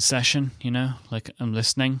being in session, like I'm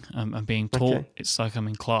listening, I'm being taught. Okay. It's like I'm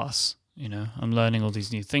in class, I'm learning all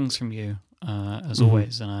these new things from you, as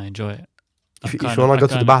always, and I enjoy it. If you want to go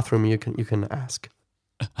to the bathroom, you can ask.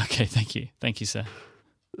 Okay, thank you, sir.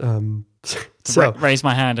 So raise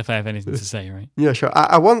my hand if I have anything to say, right? Yeah, sure.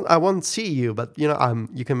 I won't see you, but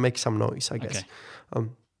you can make some noise, I guess. Okay.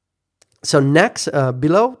 So next,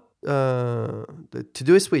 below the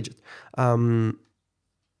Todoist widget,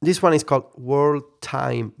 this one is called World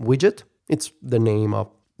Time Widget. It's the name of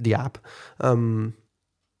the app.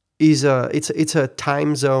 It's a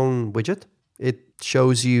time zone widget. It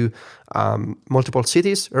shows you multiple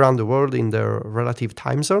cities around the world in their relative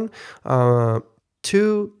time zone.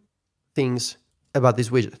 Two things about this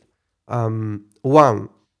widget. One,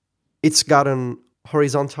 it's got an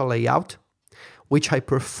horizontal layout, which I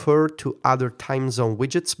prefer to other time zone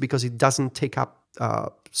widgets because it doesn't take up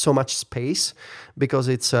so much space, because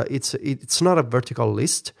it's not a vertical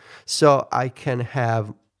list, so I can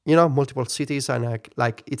have multiple cities, and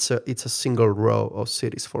it's a single row of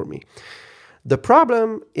cities for me. The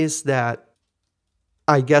problem is that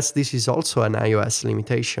I guess this is also an iOS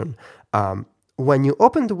limitation. When you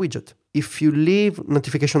open the widget, if you leave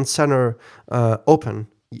Notification Center open,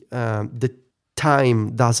 the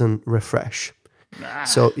time doesn't refresh.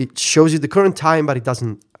 So it shows you the current time, but it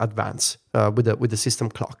doesn't advance with the system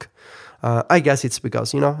clock. I guess it's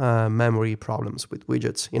because memory problems with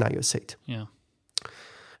widgets in iOS 8. Yeah.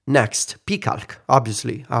 Next, pCalc.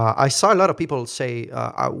 Obviously, I saw a lot of people say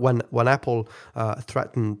when Apple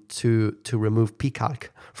threatened to remove pCalc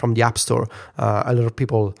from the App Store, a lot of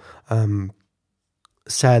people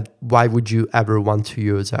said, why would you ever want to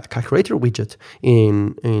use a calculator widget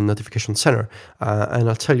in Notification Center? And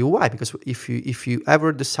I'll tell you why. Because if you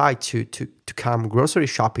ever decide to come grocery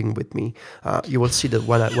shopping with me, you will see that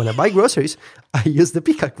when I buy groceries, I use the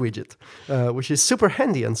pCalc widget, which is super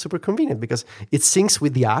handy and super convenient because it syncs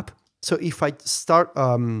with the app. So if I start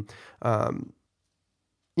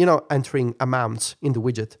entering amounts in the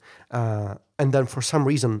widget, and then for some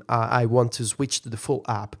reason I want to switch to the full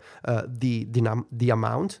app, the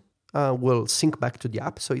amount will sync back to the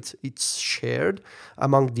app, so it's shared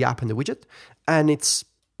among the app and the widget, and it's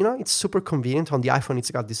super convenient. On the iPhone,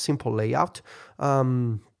 it's got this simple layout,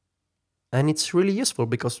 and it's really useful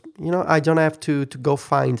because I don't have to go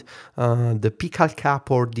find the pCalc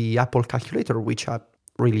app or the Apple calculator, which I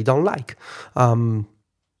really don't like.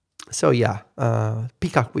 So yeah,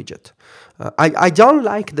 pCalc widget. I don't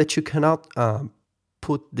like that you cannot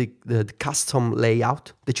put the custom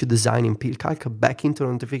layout that you design in pCalc back into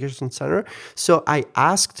Notification Center. So I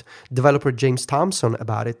asked developer James Thompson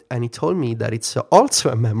about it, and he told me that it's also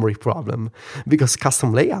a memory problem because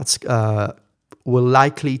custom layouts will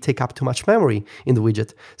likely take up too much memory in the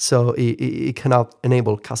widget. So it cannot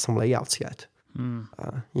enable custom layouts yet. And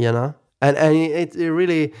it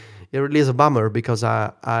really is a bummer because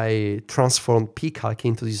I transformed pCalc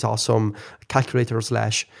into this awesome calculator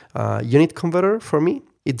 / unit converter for me.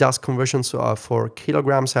 It does conversions for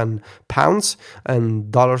kilograms and pounds and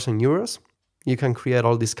dollars and euros. You can create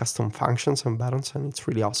all these custom functions and buttons, and it's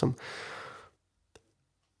really awesome.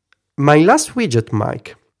 My last widget,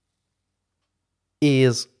 Mike,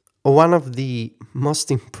 is one of the most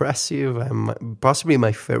impressive and possibly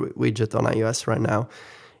my favorite widget on iOS right now.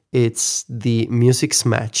 It's the Music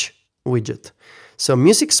Match widget. So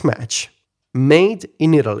Music Match, made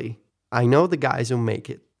in Italy. I know the guys who make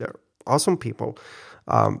it. They're awesome people.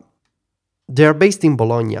 They're based in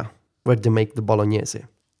Bologna, where they make the Bolognese,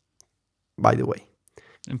 by the way.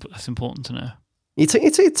 That's important to know. It's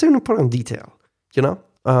an important detail,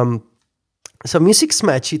 So Music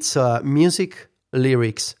Match, it's a music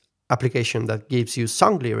lyrics application that gives you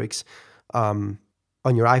song lyrics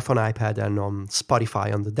on your iPhone, iPad, and on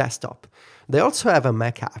Spotify on the desktop. They also have a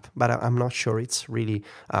Mac app, but I'm not sure it's really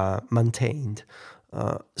maintained.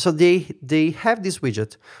 So they have this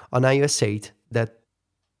widget on iOS 8 that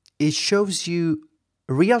it shows you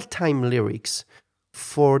real-time lyrics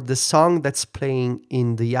for the song that's playing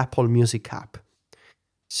in the Apple Music app.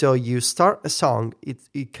 So you start a song,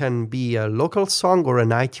 it can be a local song or an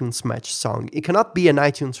iTunes Match song. It cannot be an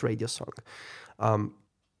iTunes radio song.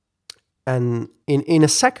 And in a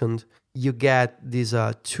second, you get these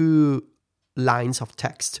 2 lines of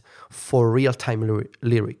text for real-time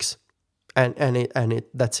lyrics. And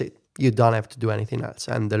that's it. You don't have to do anything else.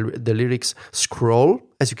 And the lyrics scroll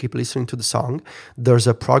as you keep listening to the song. There's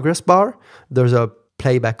a progress bar. There's a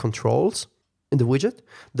playback controls in the widget.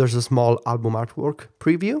 There's a small album artwork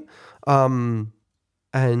preview.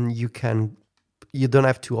 And you can you don't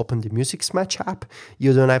have to open the Music Match app.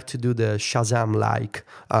 You don't have to do the Shazam like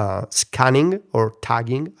scanning or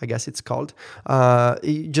tagging, I guess it's called.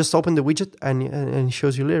 You just open the widget and it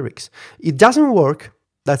shows you lyrics. It doesn't work.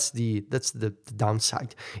 That's the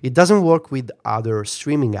downside. It doesn't work with other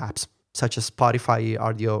streaming apps such as Spotify,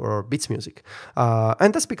 RDO, or Beats Music,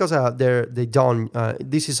 and that's because they don't.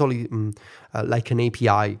 This is only like an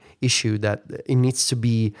API issue that it needs to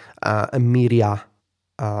be a media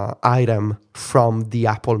item from the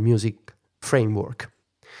Apple Music framework.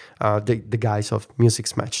 The guys of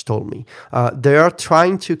Music Match told me they are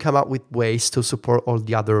trying to come up with ways to support all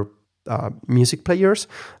the other music players.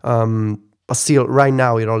 But still, right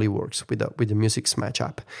now, it only works with the Music Match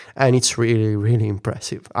app, and it's really, really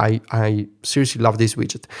impressive. I seriously love this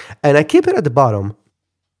widget, and I keep it at the bottom,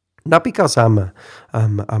 not because I'm a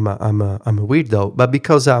weirdo, but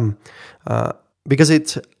because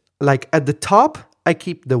it's like at the top I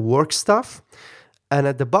keep the work stuff, and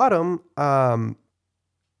at the bottom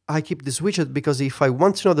I keep this widget because if I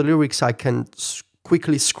want to know the lyrics, I can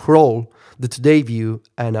quickly scroll the Today view,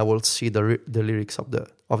 and I will see the lyrics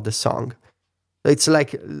of the song. It's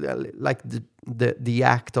like the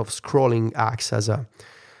act of scrolling acts as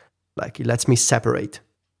it lets me separate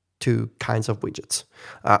two kinds of widgets.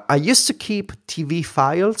 I used to keep TV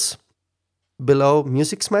files below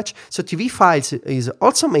Music Match. So TV files is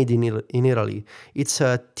also made in Italy. It's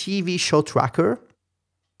a TV show tracker.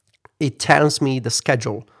 It tells me the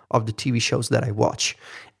schedule of the TV shows that I watch.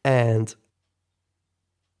 And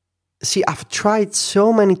see, I've tried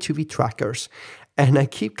so many TV trackers, and I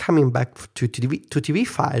keep coming back to TV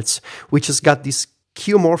files, which has got this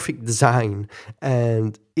geomorphic design,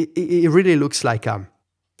 and it really looks like a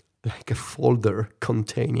folder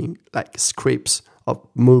containing like scripts of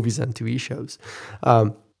movies and TV shows.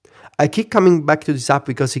 I keep coming back to this app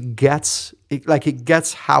because it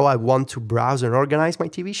gets how I want to browse and organize my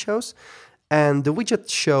TV shows, and the widget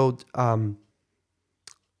showed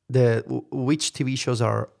which TV shows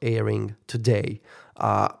are airing today.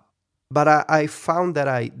 But I found that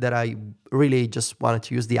I really just wanted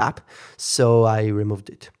to use the app, so I removed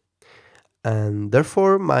it. And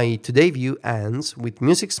therefore, my Today view ends with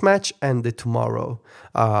Music Match and the Tomorrow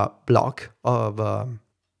block of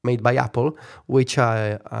made by Apple, which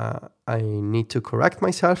I need to correct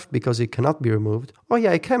myself because it cannot be removed. Oh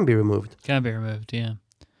yeah, it can be removed. Can be removed, yeah.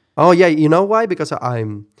 Oh yeah, you know why? Because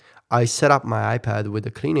I set up my iPad with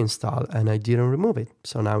a clean install and I didn't remove it,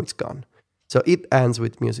 so now it's gone. So it ends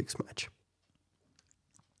with Music Match.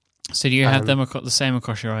 So do you have them the same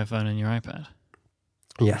across your iPhone and your iPad?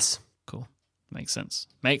 Yes. Cool. Makes sense.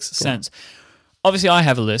 Sense. Obviously, I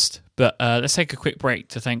have a list, but let's take a quick break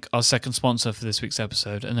to thank our second sponsor for this week's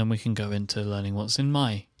episode, and then we can go into learning what's in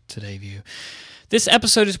my Today view. This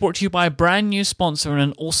episode is brought to you by a brand new sponsor and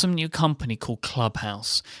an awesome new company called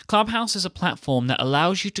Clubhouse. Clubhouse is a platform that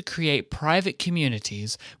allows you to create private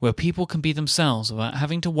communities where people can be themselves without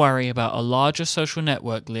having to worry about a larger social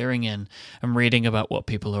network leering in and reading about what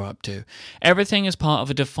people are up to. Everything is part of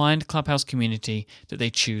a defined Clubhouse community that they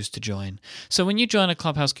choose to join. So when you join a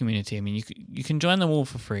Clubhouse community, I mean, you can join them all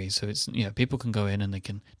for free. So it's, people can go in and they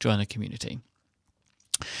can join a community.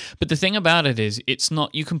 But the thing about it is, it's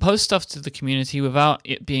not, you can post stuff to the community without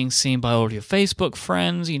it being seen by all your Facebook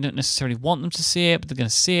friends. You don't necessarily want them to see it, but they're going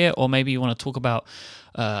to see it. Or maybe you want to talk about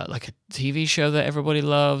like a TV show that everybody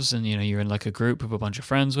loves, and you're in like a group with a bunch of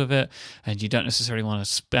friends with it, and you don't necessarily want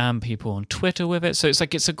to spam people on Twitter with it. So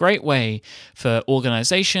it's a great way for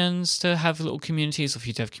organizations to have little communities, or for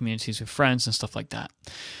you to have communities with friends and stuff like that.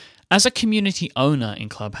 As a community owner in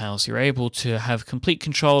Clubhouse, you're able to have complete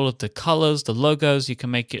control of the colors, the logos. You can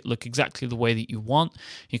make it look exactly the way that you want.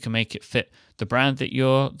 You can make it fit the brand that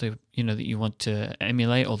that you want to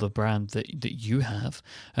emulate, or the brand that you have,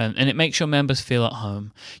 and it makes your members feel at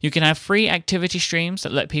home. You can have free activity streams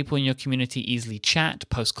that let people in your community easily chat,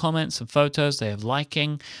 post comments and photos. They have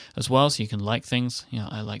liking as well, so you can like things.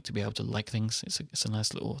 I like to be able to like things. It's a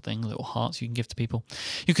nice little thing, little hearts you can give to people.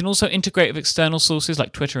 You can also integrate with external sources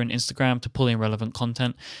like Twitter and Instagram to pull in relevant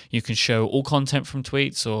content. You can show all content from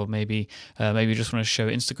tweets, or maybe you just want to show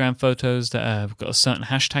Instagram photos that have got a certain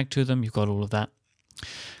hashtag to them. You've got all of that.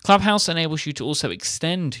 Clubhouse enables you to also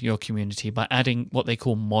extend your community by adding what they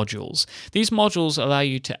call modules. These modules allow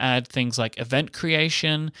you to add things like event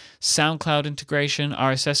creation, SoundCloud integration,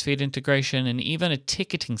 RSS feed integration, and even a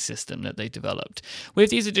ticketing system that they developed. With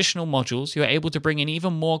these additional modules, you're able to bring in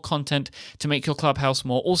even more content to make your Clubhouse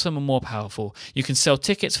more awesome and more powerful. You can sell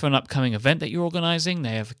tickets for an upcoming event that you're organizing.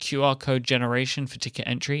 They have a QR code generation for ticket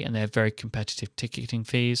entry, and they have very competitive ticketing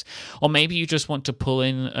fees. Or maybe you just want to pull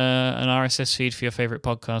in an RSS feed for your favorite favorite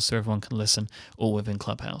podcasts so everyone can listen all within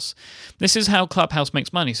Clubhouse. This is how Clubhouse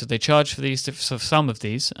makes money. So they charge for these, for some of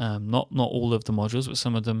these, not all of the modules, but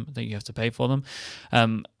some of them that you have to pay for them.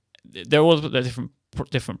 They're all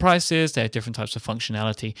different prices, they have different types of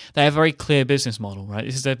functionality. They have a very clear business model, right?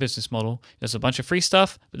 This is their business model. There's a bunch of free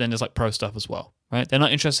stuff, but then there's like pro stuff as well, right? They're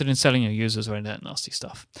not interested in selling your users or any of that nasty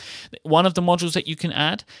stuff. One of the modules that you can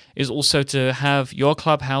add is also to have your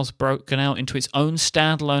Clubhouse broken out into its own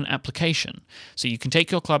standalone application. So you can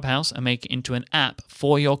take your Clubhouse and make it into an app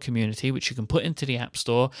for your community, which you can put into the App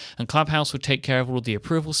Store, and Clubhouse will take care of all the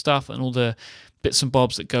approval stuff and all the bits and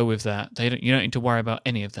bobs that go with that. You don't need to worry about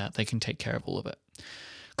any of that. They can take care of all of it.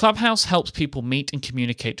 Clubhouse helps people meet and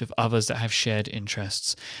communicate with others that have shared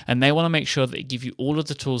interests, and they want to make sure that they give you all of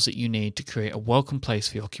the tools that you need to create a welcome place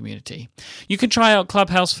for your community. You can try out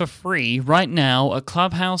Clubhouse for free right now at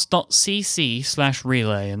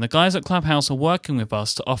clubhouse.cc/relay, and the guys at Clubhouse are working with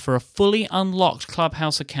us to offer a fully unlocked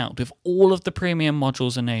Clubhouse account with all of the premium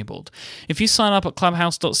modules enabled. If you sign up at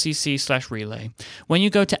clubhouse.cc/relay, when you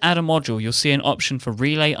go to add a module, you'll see an option for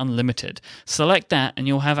Relay Unlimited. Select that and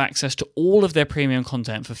you'll have access to all of their premium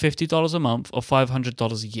content for $50 a month or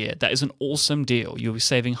 $500 a year. That is an awesome deal. You'll be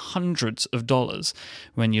saving hundreds of dollars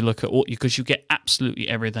when you look at all, because you get absolutely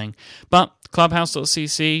everything. But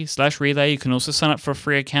clubhouse.cc/relay, you can also sign up for a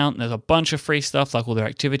free account. There's a bunch of free stuff, like all their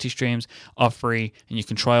activity streams are free, and you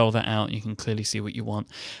can try all that out and you can clearly see what you want.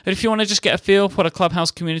 But if you want to just get a feel for what a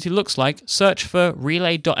Clubhouse community looks like, search for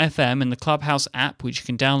relay.fm in the Clubhouse app, which you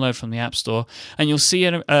can download from the App Store, and you'll see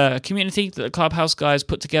a community that the Clubhouse guys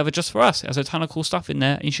put together just for us. It has a ton of cool stuff in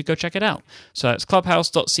there, and you should go check it out. So it's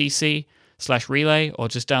clubhouse.cc/relay, or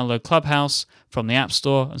just download Clubhouse from the App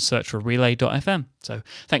Store and search for relay.fm. So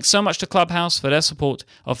thanks so much to Clubhouse for their support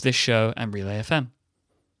of this show and Relay FM.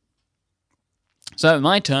 So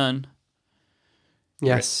my turn.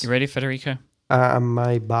 Yes. You ready, Federico?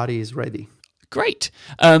 My body is ready. Great.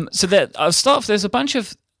 So I'll start off. There's a bunch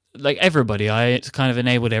of, like everybody, I kind of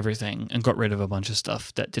enabled everything and got rid of a bunch of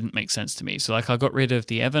stuff that didn't make sense to me. So like I got rid of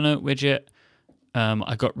the Evernote widget.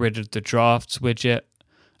 I got rid of the Drafts widget.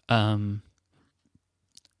 And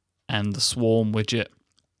the Swarm widget.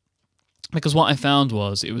 Because what I found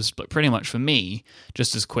was it was pretty much for me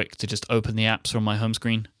just as quick to just open the apps from my home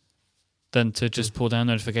screen than to just pull down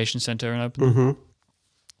Notification Center and open them.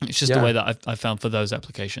 It's just the way that I found for those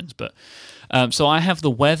applications. But so I have the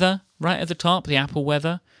weather right at the top, the Apple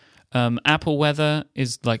Weather. Apple Weather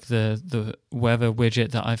is like the weather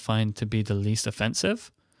widget that I find to be the least offensive.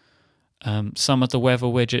 Some of the weather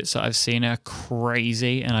widgets that I've seen are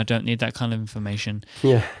crazy, and I don't need that kind of information.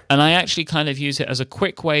 Yeah. And I actually kind of use it as a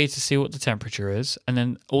quick way to see what the temperature is, and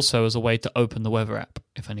then also as a way to open the weather app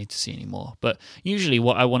if I need to see any more. But usually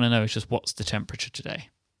what I want to know is just what's the temperature today.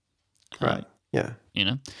 Right. Yeah. You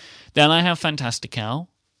know. Then I have Fantastical.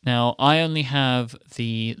 Now, I only have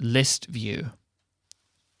the list view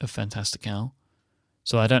of Fantastical.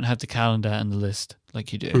 So I don't have the calendar and the list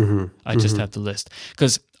like you do. I just have the list.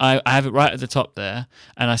 Because I have it right at the top there,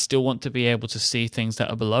 and I still want to be able to see things that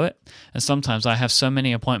are below it. And sometimes I have so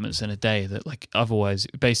many appointments in a day that, like, otherwise,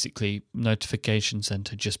 basically, Notification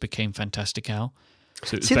Center just became Fantastical.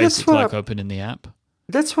 So it was basically like opening the app.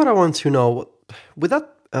 That's what I want to know.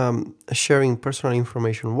 Without sharing personal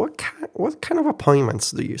information, what kind of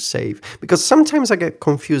appointments do you save? Because sometimes I get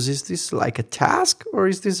confused. Is this like a task or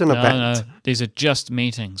is this an event? No, these are just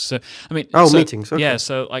meetings. So I mean, meetings. Okay. Yeah,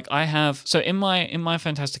 so like I have, so in my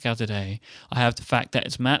Fantastical today, I have the fact that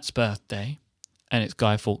it's Matt's birthday and it's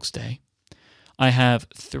Guy Fawkes Day. I have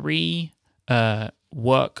 3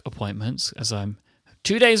 work appointments as I'm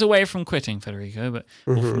 2 days away from quitting, Federico,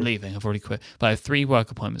 or from leaving. I've already quit. But I have 3 work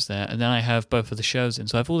appointments there, and then I have both of the shows in.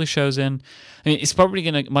 So I have all the shows in. I mean, it's probably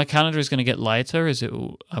my calendar is going to get lighter,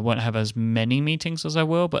 I won't have as many meetings as I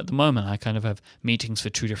will, but at the moment I kind of have meetings for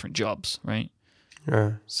 2 different jobs, right?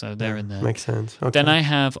 Yeah. So they're in there. Makes sense. Okay. Then I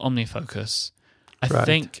have OmniFocus. I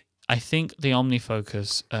think the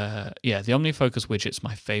OmniFocus, the OmniFocus widget's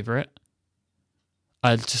my favorite.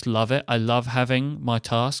 I just love it. I love having my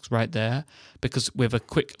tasks right there because with a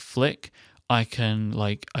quick flick, I can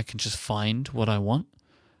just find what I want,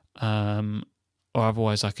 or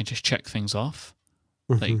otherwise I can just check things off.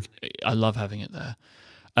 Like I love having it there.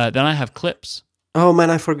 Then I have Clips. Oh man,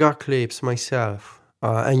 I forgot Clips myself,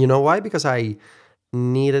 and you know why? Because I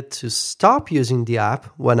needed to stop using the app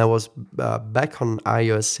when I was back on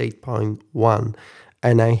iOS 8.1.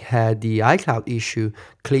 And I had the iCloud issue.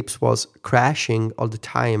 Clips was crashing all the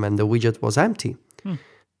time and the widget was empty.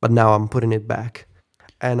 But now I'm putting it back.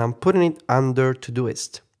 And I'm putting it under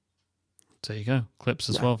Todoist. There you go. Clips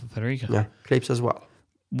as well for Federico. Yeah, Clips as well.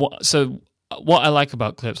 So what I like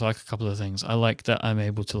about Clips, I like a couple of things. I like that I'm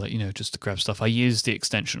able to, like, just to grab stuff. I use the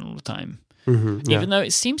extension all the time. Even though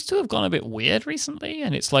it seems to have gone a bit weird recently,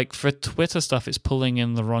 and it's like for Twitter stuff, it's pulling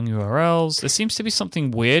in the wrong URLs. There seems to be something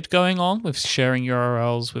weird going on with sharing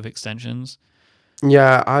URLs with extensions.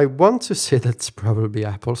 Yeah, I want to say that's probably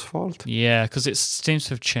Apple's fault. Yeah, because it seems to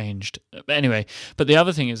have changed. But anyway, but the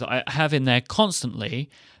other thing is I have in there constantly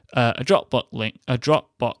a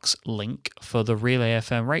Dropbox link for the Relay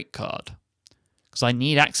FM rate card, because I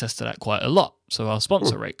need access to that quite a lot. So I'll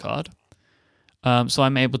sponsor rate card. So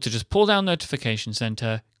I'm able to just pull down Notification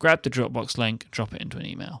Center, grab the Dropbox link, drop it into an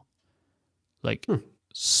email. Like,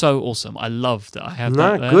 so awesome. I love that I have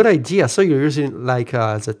that there. Good idea. So you're using like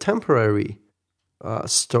as a temporary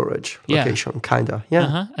storage location, kind of.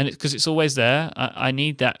 Yeah. And because it's always there. I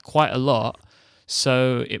need that quite a lot.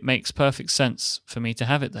 So it makes perfect sense for me to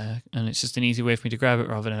have it there. And it's just an easy way for me to grab it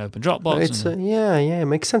rather than open Dropbox. It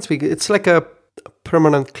makes sense. It's like a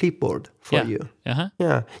permanent clipboard for you. Yeah.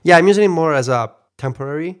 I'm using it more as a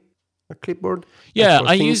temporary clipboard. Yeah,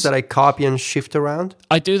 like for things that I copy and shift around.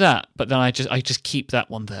 I do that, but then I just keep that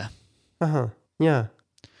one there. Yeah.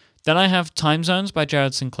 Then I have Time Zones by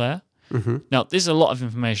Jared Sinclair. Now, there's a lot of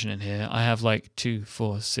information in here. I have like 2,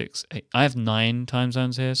 4, 6, 8. I have 9 time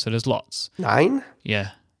zones here, so there's lots. 9? Yeah.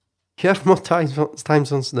 You have more time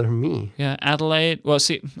zones than me. Yeah, Adelaide. Well,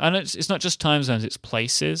 see, I know it's not just time zones; it's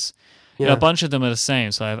places. Yeah. A bunch of them are the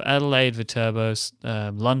same. So I have Adelaide, Viterbo,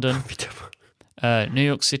 London, New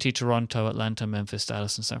York City, Toronto, Atlanta, Memphis,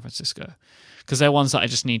 Dallas, and San Francisco. Because they're ones that I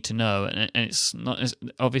just need to know, and it's not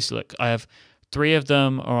obviously. Like, I have 3 of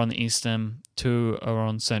them are on the Eastern, 2 are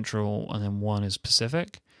on Central, and then 1 is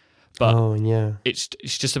Pacific. But it's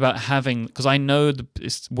just about having, because I know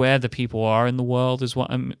it's where the people are in the world is what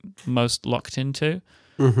I'm most locked into.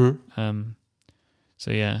 So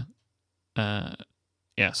yeah.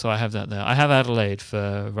 So I have that there. I have Adelaide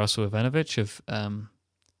for Russell Ivanovich of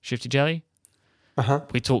Shifty Jelly.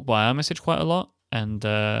 We talk by iMessage quite a lot, and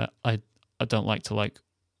I don't like to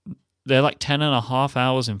they're like 10.5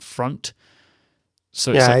 hours in front.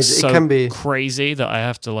 So it's it can be crazy that I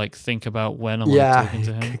have to think about when I'm talking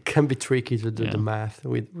to him. It can be tricky to do the math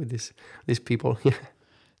with these people.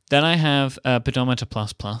 Then I have Pedometer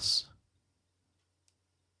Plus.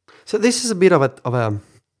 So this is a bit of a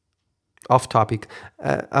off topic.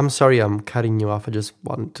 I'm sorry I'm cutting you off. I just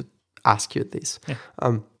wanted to ask you this. Yeah.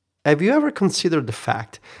 Have you ever considered the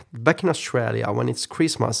fact that back in Australia, when it's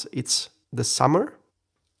Christmas, it's the summer?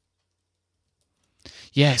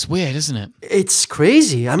 Yeah, it's weird, isn't it? It's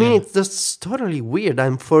crazy. I mean, it's just totally weird.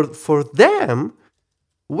 And for them,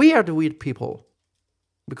 we are the weird people,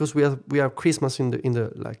 because we have Christmas in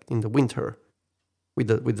the winter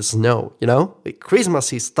with the snow.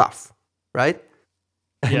 Christmas is stuff, right?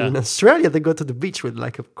 And in Australia, they go to the beach with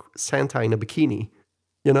like a Santa in a bikini.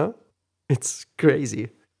 It's crazy.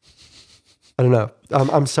 I don't know.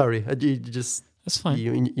 I'm sorry. You just. That's fine.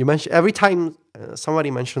 You mentioned every time somebody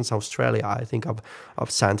mentions Australia, I think of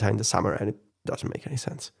Santa in the summer, and it doesn't make any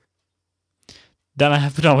sense. Then I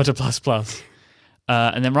have Pedometer Plus.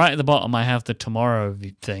 And then right at the bottom, I have the Tomorrow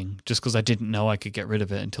thing, just because I didn't know I could get rid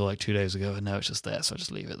of it until like 2 days ago, and now it's just there, so I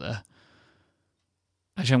just leave it there.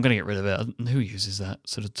 Actually, I'm going to get rid of it. Who uses that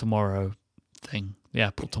sort of Tomorrow thing? The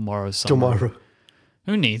Apple Tomorrow Summer. Tomorrow.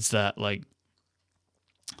 Who needs that? Live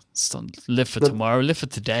for tomorrow, live for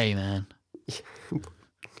today, man.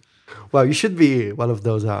 Well, you should be one of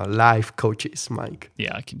those life coaches, Mike.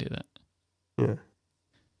 Yeah, I can do that. Yeah.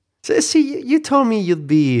 So, see, you told me you'd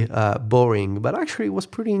be boring, but actually it was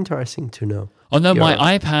pretty interesting to know. Oh, no,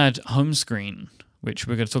 my iPad home screen, which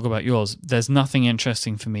we're going to talk about yours, there's nothing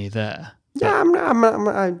interesting for me there. Yeah,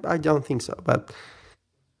 I don't think so. But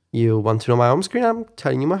you want to know my home screen? I'm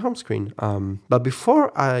telling you my home screen. But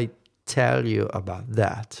before I tell you about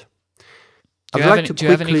that, do you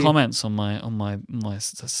have any comments on my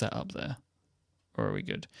setup there, or are we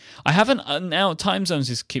good? I haven't now. Time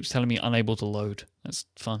zones keeps telling me unable to load. That's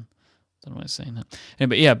fun. I don't know why it's saying that.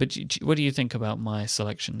 But what do you think about my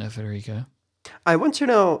selection there, Federico? I want to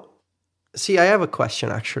know. See, I have a question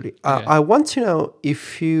actually. I want to know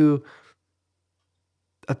if you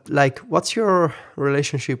what's your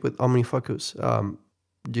relationship with OmniFocus?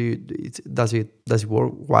 Does it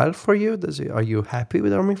work well for you? Are you happy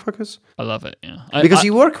with OmniFocus? I love it. Yeah, because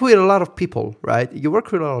you work with a lot of people, right? You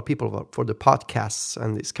work with a lot of people for the podcasts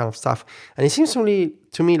and this kind of stuff, and it seems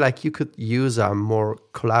to me like you could use a more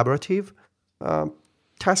collaborative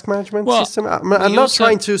task management system. I'm not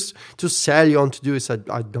trying to sell you on to do this.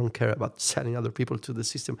 I don't care about selling other people to the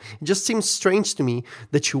system. It just seems strange to me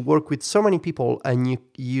that you work with so many people and you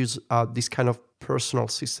use this kind of personal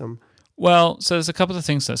system. Well, so there's a couple of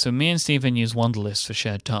things there. So me and Stephen use Wunderlist for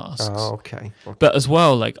shared tasks. Oh, okay. But as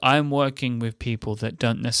well, like I'm working with people that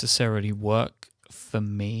don't necessarily work for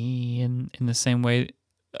me in the same way.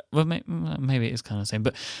 Well, maybe it is kind of the same,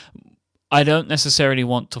 but I don't necessarily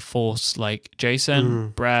want to force like Jason,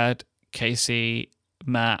 Brad, Casey,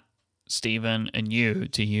 Matt, Stephen, and you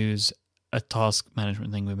to use a task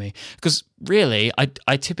management thing with me, because really,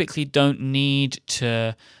 I typically don't need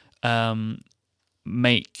to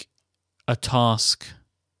make a task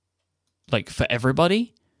like for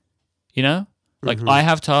everybody, you know, like I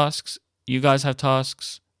have tasks, you guys have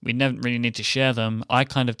tasks, we never really need to share them. I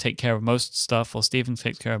kind of take care of most stuff, or Stephen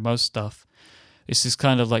takes care of most stuff. This is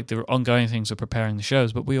kind of like the ongoing things of preparing the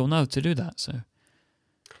shows, but we all know to do that. So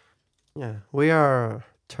yeah, we are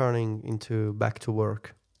turning into back to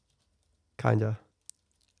work, kinda.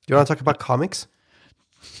 Do you want to talk about comics?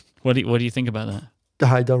 what do you think about that?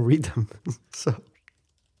 I don't read them, so.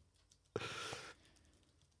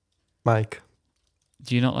 Mike.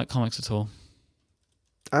 Do you not like comics at all?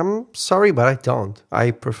 I'm sorry, but I don't. I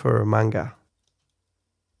prefer manga.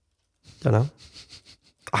 Don't know.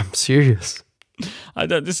 I'm serious. I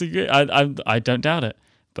don't disagree. I don't doubt it.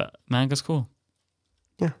 But manga's cool.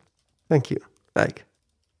 Yeah. Thank you. Like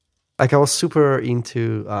I was super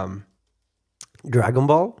into Dragon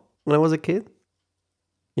Ball when I was a kid.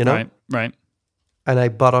 You know? Right. And I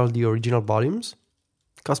bought all the original volumes.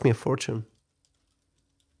 It cost me a fortune.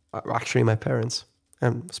 Actually, my parents,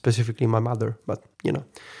 and specifically my mother, but you know.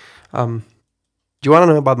 Do you want to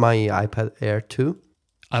know about my iPad Air 2?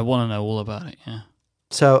 I want to know all about it, yeah.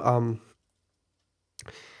 So,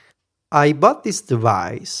 I bought this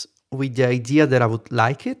device with the idea that I would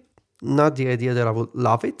like it, not the idea that I would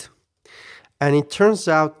love it. And it turns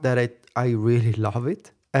out that I really love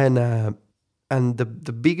it. And the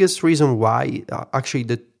biggest reason why, actually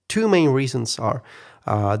the two main reasons are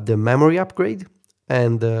the memory upgrade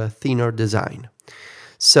and the thinner design.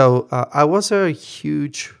 So I was a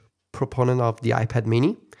huge proponent of the iPad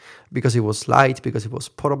mini because it was light, because it was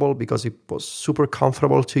portable, because it was super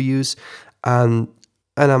comfortable to use. And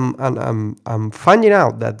I'm finding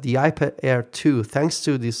out that the iPad Air 2, thanks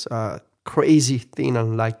to this crazy thin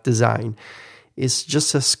and light design, is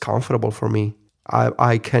just as comfortable for me.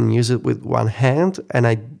 I can use it with one hand and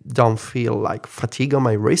I don't feel like fatigue on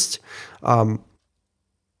my wrist.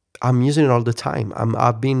 I'm using it all the time.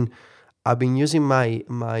 I've been using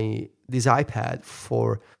this iPad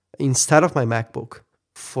instead of my MacBook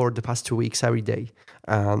for the past 2 weeks every day,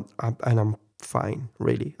 and I'm fine,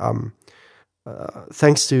 really.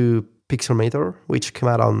 Thanks to Pixelmator, which came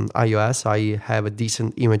out on iOS, I have a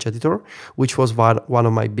decent image editor, which was one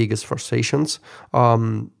of my biggest frustrations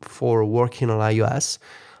for working on iOS.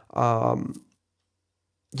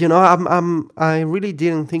 You know, I really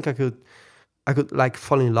didn't think I could like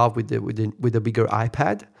fall in love with the bigger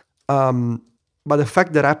iPad. But the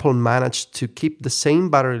fact that Apple managed to keep the same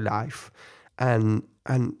battery life and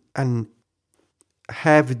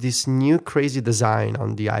have this new crazy design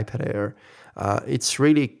on the iPad Air, it's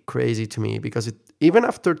really crazy to me, because even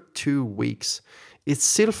after 2 weeks, it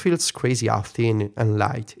still feels crazy how thin and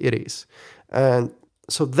light it is. And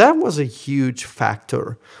so that was a huge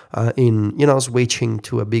factor in switching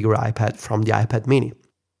to a bigger iPad from the iPad mini.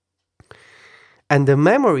 And the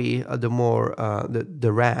memory,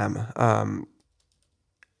 the RAM,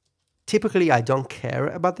 typically I don't care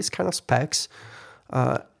about this kind of specs,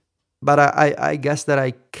 but I guess that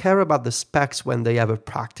I care about the specs when they have a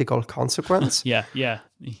practical consequence. Yeah,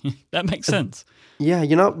 that makes sense. Yeah,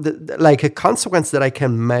 like a consequence that I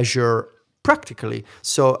can measure practically.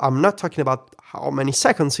 So I'm not talking about how many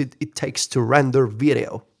seconds it takes to render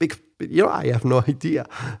video, because I have no idea.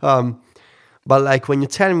 But like when you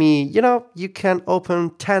tell me, you can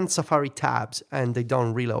open 10 Safari tabs and they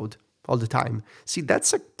don't reload all the time. See,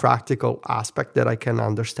 that's a practical aspect that I can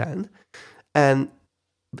understand. And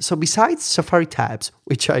so besides Safari tabs,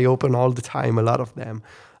 which I open all the time, a lot of them,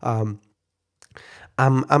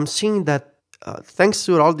 I'm seeing that thanks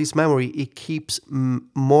to all this memory, it keeps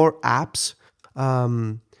more apps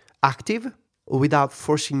active without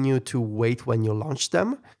forcing you to wait when you launch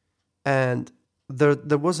them. And there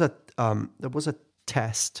was a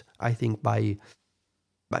test, I think, by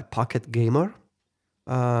Pocket Gamer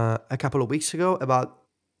a couple of weeks ago about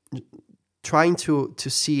trying to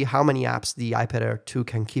see how many apps the iPad Air 2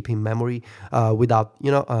 can keep in memory without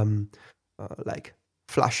like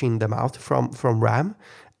flashing them out from RAM.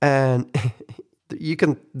 And you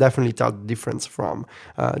can definitely tell the difference from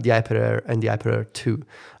the iPad Air and the iPad Air 2.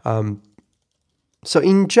 So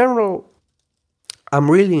in general, I'm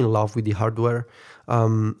really in love with the hardware.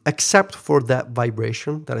 except for that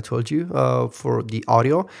vibration that I told you for the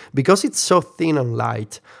audio, because it's so thin and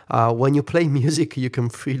light. When you play music, you can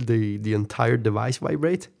feel the entire device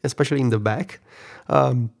vibrate, especially in the back.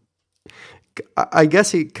 I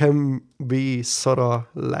guess it can be sort of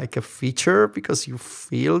like a feature because you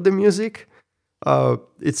feel the music.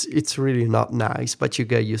 It's really not nice, but you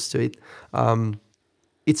get used to it.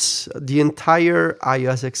 It's the entire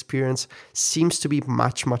iOS experience seems to be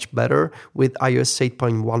much, much better with iOS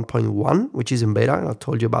 8.1.1, which is in beta, and I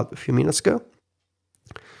told you about a few minutes ago.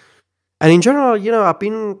 And in general, I've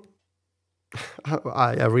been...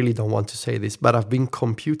 I really don't want to say this, but I've been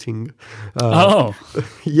computing.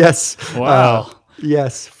 Yes. Wow.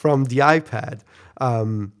 Yes, from the iPad.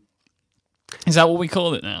 Is that what we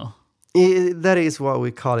call it now? That is what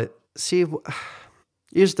we call it. See,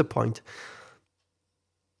 here's the point.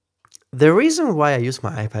 The reason why I use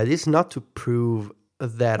my iPad is not to prove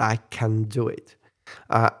that I can do it.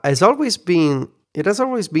 It has always been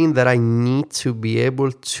that I need to be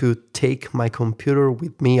able to take my computer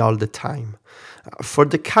with me all the time. For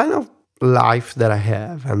the kind of life that I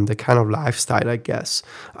have and the kind of lifestyle, I guess,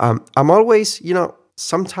 I'm always,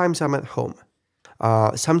 sometimes I'm at home.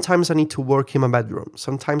 Sometimes I need to work in my bedroom.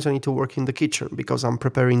 Sometimes I need to work in the kitchen because I'm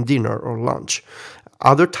preparing dinner or lunch.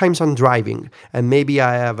 Other times I'm driving and maybe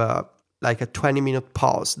I have a 20-minute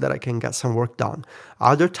pause that I can get some work done.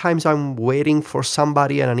 Other times I'm waiting for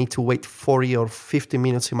somebody and I need to wait 40 or 50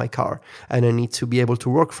 minutes in my car and I need to be able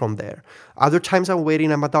to work from there. Other times I'm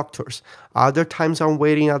waiting at my doctor's. Other times I'm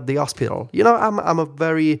waiting at the hospital. I'm a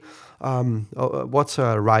very, what's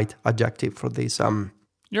a right adjective for this?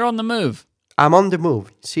 You're on the move. I'm on the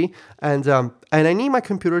move, see? And I need my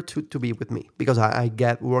computer to be with me because I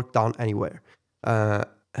get work done anywhere.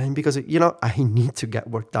 And because, I need to get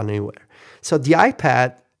work done anywhere. So the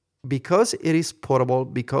iPad, because it is portable,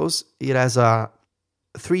 because it has a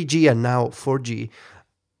 3G and now 4G,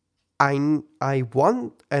 I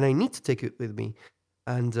want and I need to take it with me.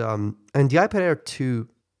 And the iPad Air 2,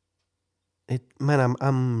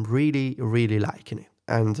 I'm really, really liking it.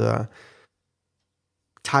 And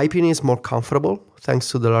typing is more comfortable thanks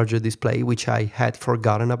to the larger display, which I had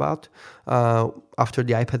forgotten about after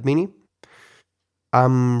the iPad mini.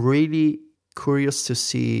 I'm really curious to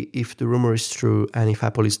see if the rumor is true and if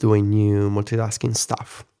Apple is doing new multitasking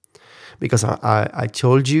stuff. Because I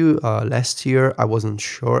told you last year I wasn't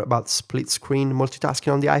sure about split screen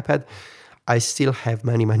multitasking on the iPad. I still have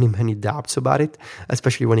many, many, many doubts about it,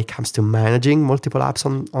 especially when it comes to managing multiple apps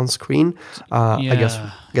on screen. I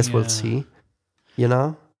guess we'll see.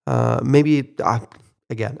 Maybe,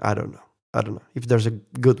 again, I don't know if there's a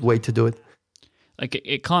good way to do it. Like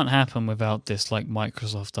it can't happen without this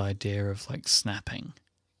Microsoft idea of snapping,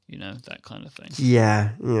 that kind of thing.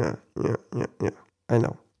 Yeah. I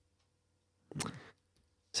know.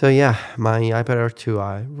 So yeah, my iPad Air 2,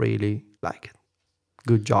 I really like it.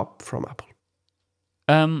 Good job from Apple.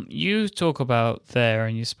 You talk about there,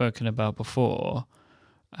 and you've spoken about before,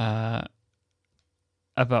 about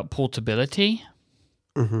portability.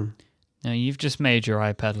 Mm-hmm. Now you've just made your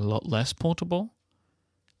iPad a lot less portable.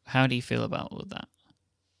 How do you feel about all of that?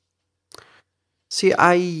 See,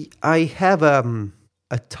 I have a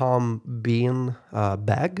Tom Bean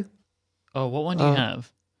bag. Oh, what one do you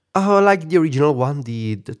have? Oh, like the original one,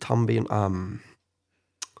 the Tom Bean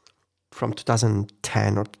from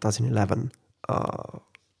 2010 or 2011.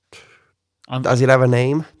 2011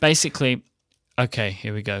 name. Basically, okay,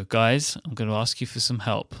 here we go, guys. I'm going to ask you for some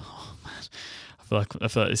help. Oh, man. I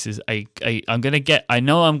feel like this is I'm gonna get. I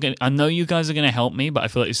know you guys are gonna help me, but I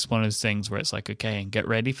feel like this is one of those things where it's okay, and get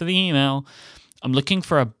ready for the email. I'm looking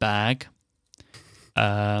for a bag,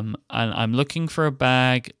 and I'm looking for a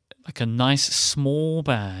bag, like a nice small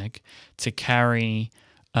bag to carry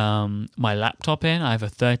my laptop in. I have a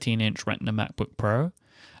 13-inch Retina MacBook Pro,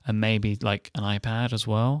 and maybe an iPad as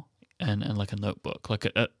well, and like a notebook, like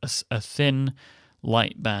a thin,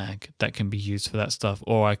 light bag that can be used for that stuff,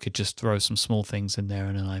 or I could just throw some small things in there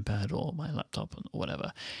and an iPad or my laptop or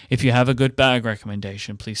whatever. If you have a good bag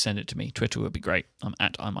recommendation, please send it to me. Twitter would be great. I'm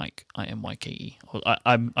at iMyke, IMYKE.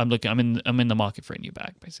 I'm looking. I'm in the market for a new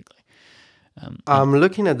bag, basically. I'm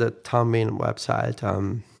looking at the Tom Bean website.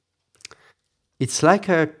 It's like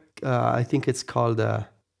I think it's called a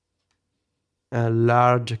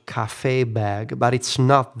large cafe bag, but it's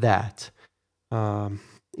not that.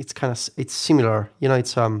 It's similar,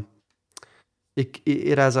 it's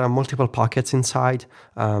it has multiple pockets inside.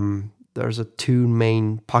 There's two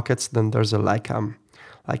main pockets, then there's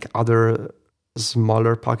other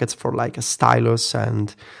smaller pockets for a stylus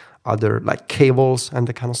and other cables and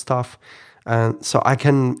the kind of stuff. And so I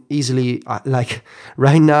can easily, like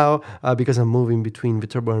right now, because I'm moving between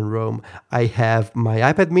Viterbo and Rome, I have my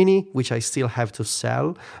iPad mini, which I still have to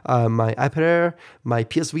sell, my iPad Air, my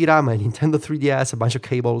PS Vita, my Nintendo 3DS, a bunch of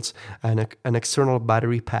cables, and an external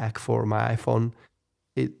battery pack for my iPhone.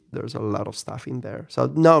 There's a lot of stuff in there.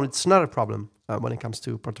 So no, it's not a problem when it comes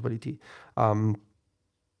to portability.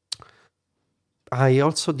 I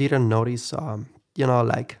also didn't notice,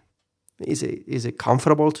 like, is it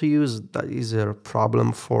comfortable to use? Is there a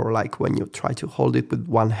problem for like when you try to hold it with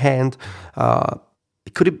one hand?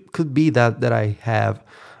 It could be that I have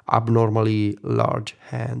abnormally large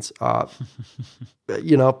hands. I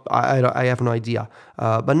have no idea.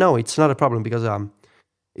 But no, it's not a problem because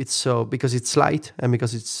because it's light and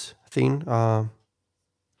because it's thin. Well,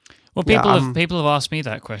 people have asked me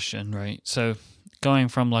that question, right? So going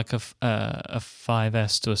from like a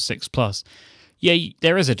 5S to a 6 Plus, yeah,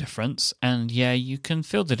 there is a difference, and yeah, you can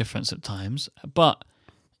feel the difference at times, but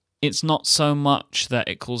it's not so much that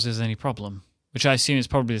it causes any problem, which I assume is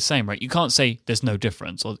probably the same, right? You can't say there's no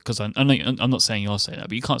difference, because I'm not saying you're saying that,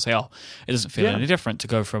 but you can't say, oh, it doesn't feel any different to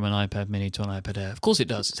go from an iPad mini to an iPad Air. Of course it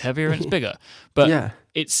does. It's heavier and it's bigger. But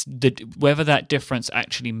it's whether that difference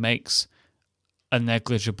actually makes a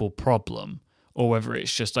negligible problem or whether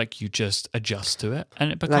it's just like you just adjust to it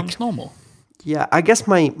and it becomes normal. Yeah, I guess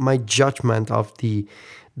my judgment of the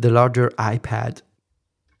larger iPad,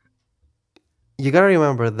 you gotta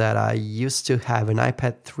remember that I used to have an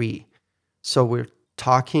iPad 3. So we're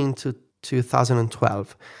talking to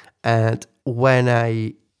 2012. And when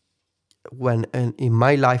in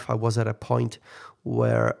my life I was at a point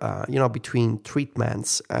where, between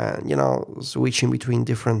treatments and, switching between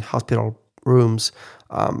different hospital rooms,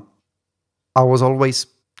 I was always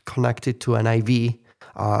connected to an IV.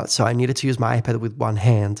 So I needed to use my iPad with one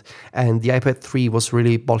hand, and the iPad 3 was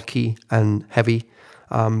really bulky and heavy.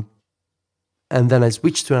 And then I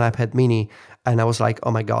switched to an iPad mini, and I was like,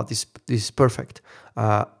 oh my God, this is perfect.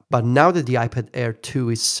 But now that the iPad Air 2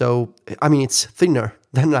 is it's thinner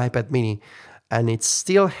than an iPad mini, and it's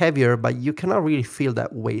still heavier, but you cannot really feel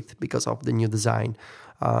that weight because of the new design.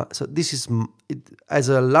 So this is as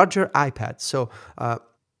a larger iPad. So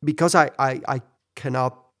because I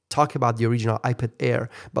cannot talk about the original iPad Air,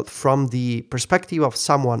 but from the perspective of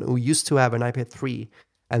someone who used to have an iPad 3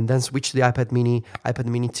 and then switched to the iPad mini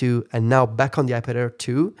 2, and now back on the iPad Air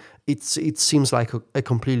 2, it seems like a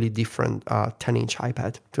completely different 10-inch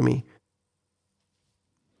iPad to me.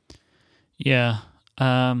 Yeah.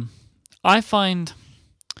 I find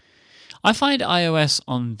iOS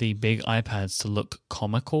on the big iPads to look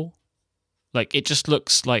comical. Like, it just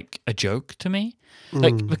looks like a joke to me.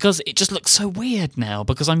 Like, because it just looks so weird now,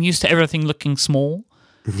 because I'm used to everything looking small.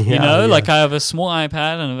 Like I have a small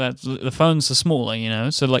iPad and the phones are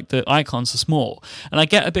smaller, so like the icons are small. And I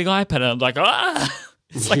get a big iPad and I'm like,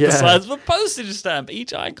 it's like the size of a postage stamp,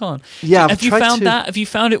 each icon. Yeah, Have you found that? Have you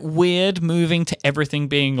found it weird moving to everything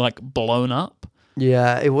being like blown up?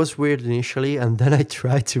 Yeah, it was weird initially, and then I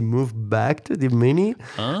tried to move back to the mini,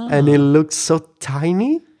 and it looked so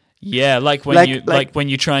tiny. Yeah, like when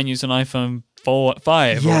you try and use an iPhone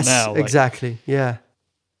 5 yes, or now. Exactly. Yeah.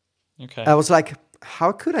 Okay. I was like,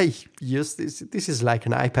 how could I use this? This is like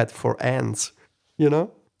an iPad for ants,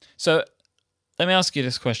 So let me ask you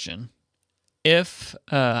this question. If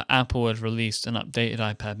Apple had released an updated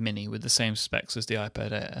iPad mini with the same specs as the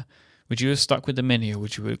iPad Air, would you have stuck with the mini or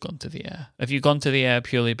would you have gone to the Air? Have you gone to the Air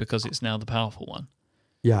purely because it's now the powerful one?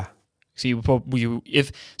 Yeah. So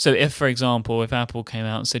if for example, if Apple came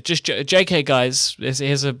out and said, just JK guys,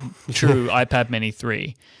 here's a true iPad mini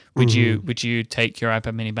 3, would you take your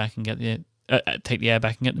iPad mini back and get take the Air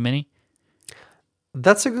back and get the mini?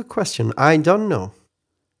 That's a good question. I don't know.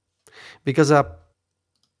 Because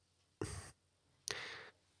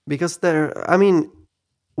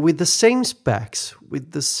with the same specs,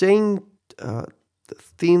 with the same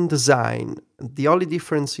thin design, the only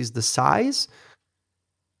difference is the size.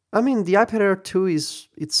 The iPad Air 2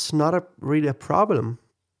 it's not really a problem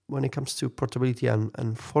when it comes to portability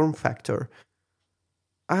and form factor.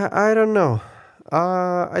 I don't know.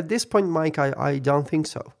 At this point, Mike, I don't think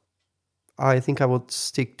so. I think I would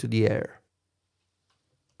stick to the Air.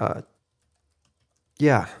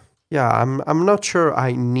 Yeah. I'm not sure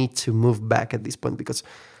I need to move back at this point because,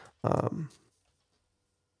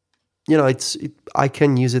 I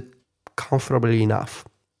can use it comfortably enough.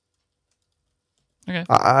 Okay.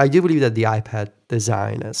 I do believe that the iPad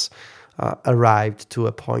design has arrived to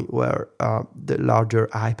a point where the larger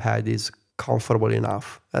iPad is comfortable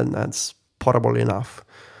enough and that's portable enough.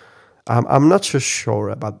 I'm not so sure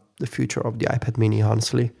about the future of the iPad mini,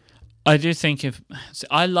 honestly. I do think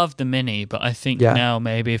I love the Mini, but I think Yeah. now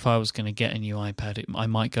maybe if I was going to get a new iPad, I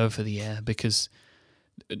might go for the Air, because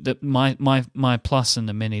my Plus and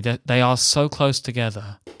the Mini, they are so close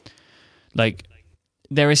together. Like,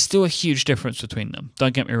 there is still a huge difference between them.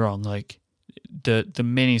 Don't get me wrong. Like, the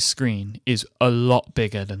Mini screen is a lot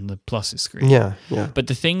bigger than the Plus's screen. Yeah. But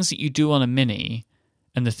the things that you do on a Mini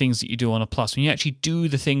and the things that you do on a Plus, when you actually do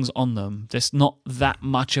the things on them, there's not that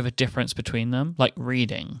much of a difference between them. Like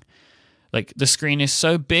reading. Like, the screen is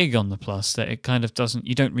so big on the Plus that it kind of doesn't,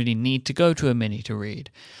 you don't really need to go to a Mini to read.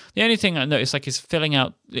 The only thing I notice, like, is filling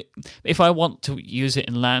out, if I want to use it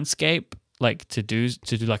in landscape, like to do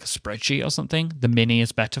like a spreadsheet or something, the Mini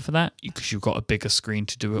is better for that, because you've got a bigger screen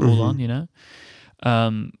to do it all on, you know?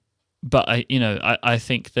 But I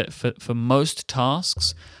think that for most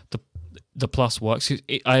tasks, the Plus works.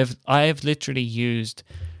 I have literally used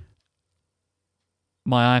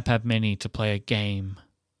my iPad Mini to play a game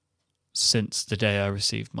since the day I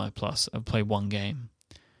received my Plus. I've played one game,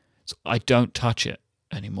 so I don't touch it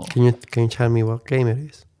anymore. Can you tell me what game it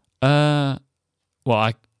is?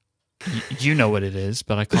 Well, you know what it is,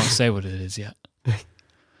 but I can't say what it is yet.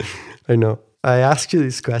 I know. I asked you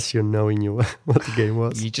this question knowing you what the game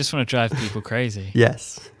was. You just want to drive people crazy.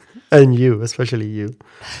 Yes, and you, especially you.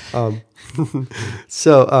 Yeah,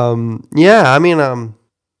 I mean,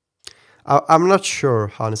 I'm not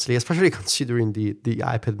sure, honestly, especially considering the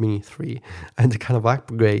iPad Mini 3 and the kind of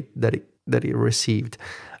upgrade that it received.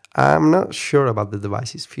 I'm not sure about the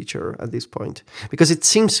device's future at this point, because it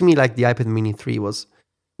seems to me like the iPad Mini 3 was,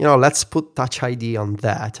 let's put Touch ID on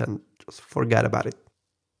that and just forget about it,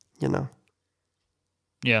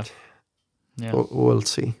 Yeah. We'll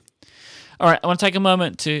see. All right, I want to take a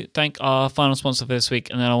moment to thank our final sponsor for this week,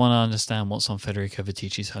 and then I want to understand what's on Federico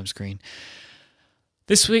Vitici's home screen.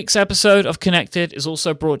 This week's episode of Connected is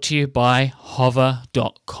also brought to you by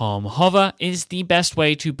Hover.com. Hover is the best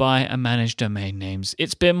way to buy and manage domain names.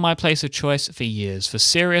 It's been my place of choice for years, for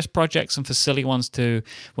serious projects and for silly ones too,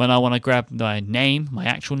 when I want to grab my name, my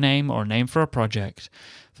actual name, or a name for a project,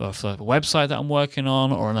 for a website that I'm working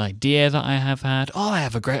on, or an idea that I have had. Oh, I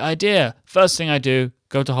have a great idea. First thing I do,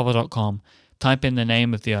 go to Hover.com. Type in the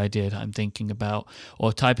name of the idea that I'm thinking about,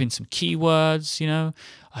 or type in some keywords,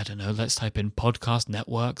 I don't know, let's type in podcast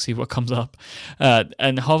network, see what comes up.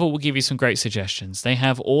 And Hover will give you some great suggestions. They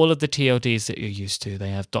have all of the TLDs that you're used to.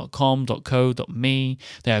 They have .com, .co, .me.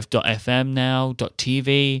 They have .fm now,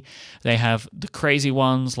 .tv. They have the crazy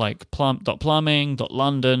ones like .plumbing,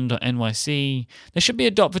 .london, .nyc. There should be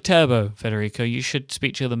a .viterbo, Federico. You should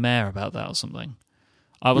speak to the mayor about that or something.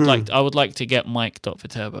 I would like to get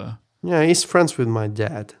Mike.viterbo. Yeah, he's friends with my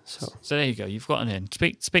dad. So there you go. You've got an in.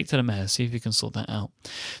 Speak to the mayor. See if you can sort that out.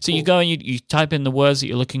 So you go and you type in the words that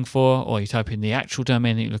you're looking for, or you type in the actual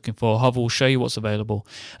domain that you're looking for. Hover will show you what's available,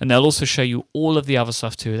 and they'll also show you all of the other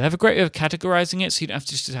stuff too. They have a great way of categorizing it, so you don't have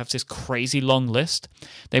to just have this crazy long list.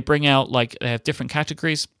 They bring out, they have different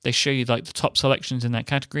categories. They show you the top selections in that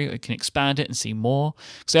category, or you can expand it and see more.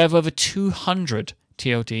 So they have over 200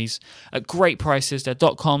 TLDs at great prices. Their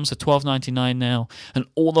 .coms are $12.99 now, and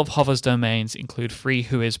all of Hover's domains include free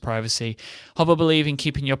Whois privacy. Hover believe in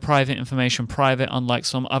keeping your private information private, unlike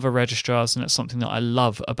some other registrars, and that's something that I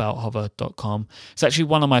love about Hover.com. It's actually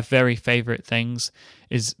one of my very favorite things,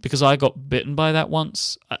 is because I got bitten by that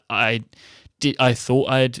once. I thought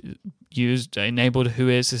I'd enabled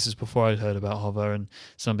Whois. This is before I'd heard about Hover, and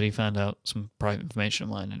somebody found out some private information of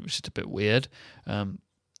mine, and it was just a bit weird.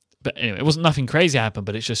 But anyway, it wasn't nothing crazy happened,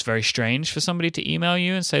 but it's just very strange for somebody to email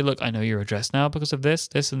you and say, look, I know your address now because of this,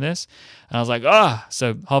 this, and this. And I was like,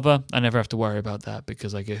 so Hover, I never have to worry about that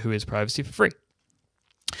because I get Whois privacy for free.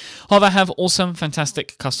 Hover have awesome,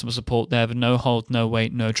 fantastic customer support. They have a no hold, no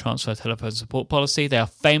wait, no transfer telephone support policy. They are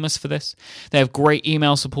famous for this. They have great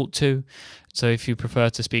email support too. So if you prefer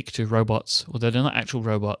to speak to robots, although they're not actual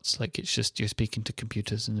robots, it's just you're speaking to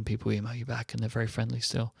computers and then people email you back, and they're very friendly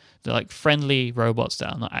still. They're like friendly robots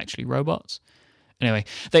that are not actually robots. Anyway,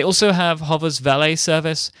 they also have Hover's Valet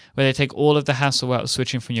service, where they take all of the hassle out of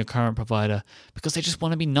switching from your current provider because they just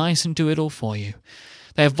want to be nice and do it all for you.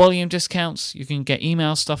 They have volume discounts. You can get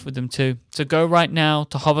email stuff with them too. So go right now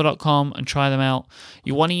to hover.com and try them out.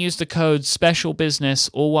 You want to use the code SPECIALBUSINESS,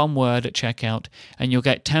 all one word, at checkout, and you'll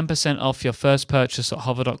get 10% off your first purchase at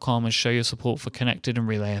hover.com and show your support for Connected and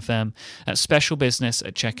Relay FM. That's SPECIALBUSINESS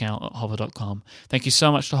at checkout at hover.com. Thank you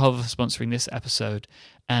so much to Hover for sponsoring this episode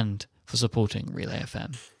and for supporting Relay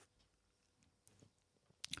FM.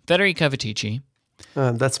 Federico Vitici.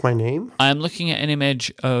 That's my name. I am looking at an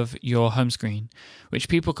image of your home screen, which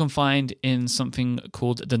people can find in something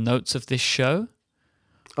called the notes of this show.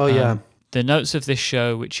 Oh, yeah. the notes of this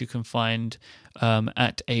show, which you can find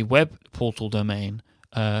at a web portal domain,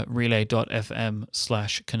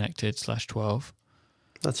 relay.fm/connected/12.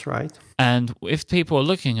 That's right. And if people are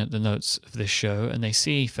looking at the notes of this show and they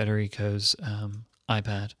see Federico's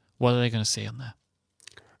iPad, what are they going to see on there?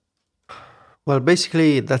 Well,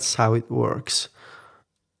 basically, that's how it works.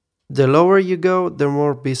 The lower you go, the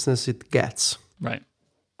more business it gets. Right.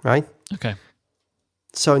 Right? Okay.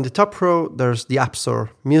 So in the top row, there's the App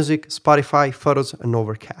Store, Music, Spotify, Photos, and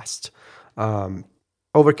Overcast.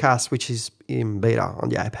 Overcast, which is in beta on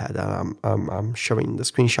the iPad, and I'm showing the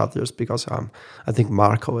screenshot just because I think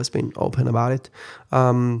Marco has been open about it.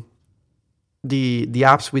 The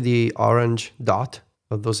apps with the orange dot,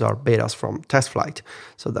 those are betas from TestFlight,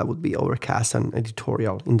 so that would be Overcast and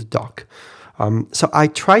Editorial in the dock. So I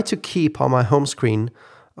try to keep on my home screen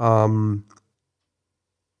all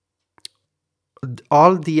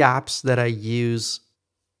the apps that I use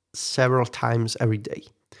several times every day.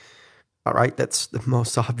 All right, that's the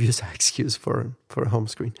most obvious excuse for a home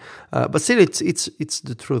screen, but still, it's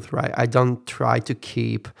the truth, right? I don't try to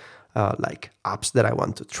keep like apps that I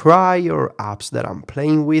want to try or apps that I'm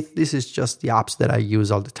playing with. This is just the apps that I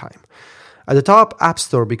use all the time. At the top, App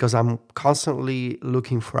Store, because I'm constantly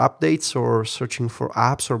looking for updates or searching for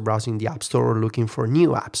apps or browsing the App Store or looking for new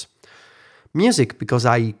apps. Music, because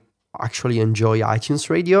I actually enjoy iTunes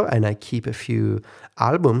Radio and I keep a few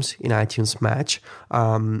albums in iTunes Match,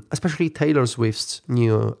 especially Taylor Swift's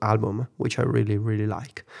new album, which I really, really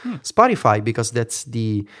like. Spotify, because that's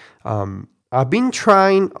the... I've been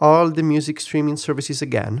trying all the music streaming services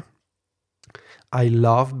again. I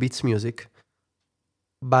love Beats Music,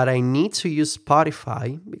 but I need to use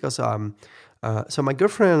Spotify because so my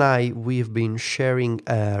girlfriend and I, we've been sharing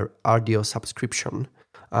our audio subscription.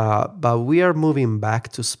 But we are moving back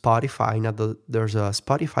to Spotify now that there's a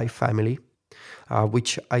Spotify family,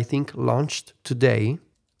 which I think launched today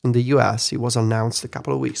in the US. It was announced a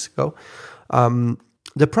couple of weeks ago.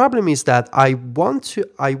 The problem is that I want to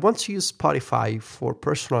use Spotify for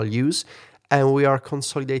personal use, and we are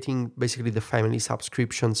consolidating basically the family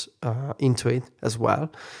subscriptions into it as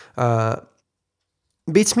well.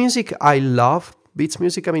 Beats Music, I love Beats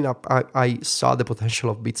Music. I mean, I saw the potential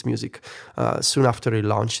of Beats Music soon after it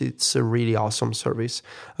launched. It's a really awesome service.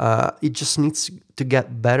 It just needs to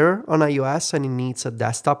get better on iOS, and it needs a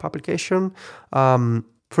desktop application. For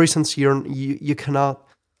instance, you cannot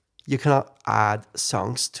add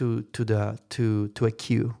songs to a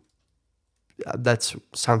queue. That's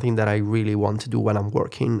something that I really want to do when I'm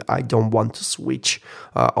working. I don't want to switch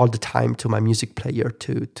all the time to my music player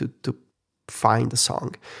to find a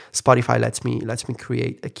song. Spotify lets me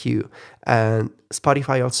create a queue, and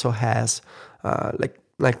Spotify also has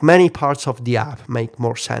like many parts of the app make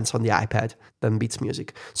more sense on the iPad than Beats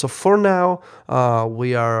Music. So for now,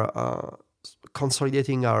 we are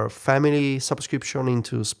consolidating our family subscription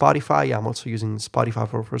into Spotify. I'm also using Spotify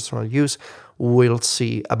for personal use. We'll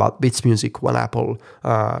see about Beats Music when Apple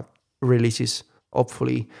releases,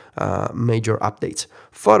 hopefully, major updates.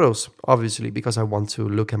 Photos, obviously, because I want to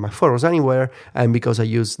look at my photos anywhere, and because I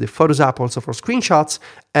use the Photos app also for screenshots,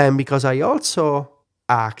 and because I also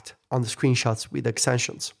act on the screenshots with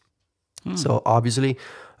extensions. So obviously,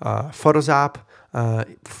 Photos app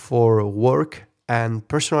for work and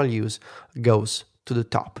personal use goes to the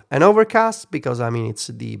top. And Overcast, because I mean it's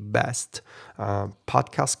the best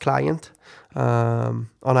podcast client on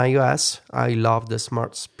iOS. I love the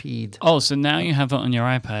smart speed. Oh, so now you have it on your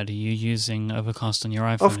iPad. Are you using Overcast on your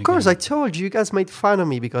iPhone? Of course, again? I told you. You guys made fun of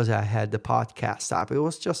me because I had the podcast app. It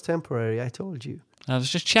was just temporary. I told you. I was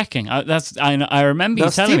just checking. I remember you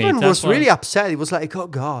telling me. Steven was really upset. He was like, "Oh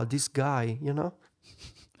God, this guy," you know.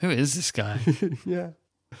 Who is this guy? Yeah.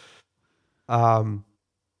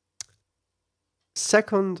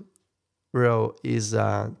 Second row is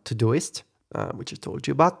Todoist, which I told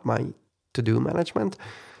you about, my to-do management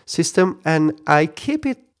system, and I keep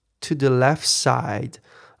it to the left side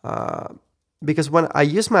because when I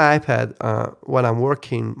use my iPad when I'm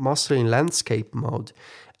working mostly in landscape mode,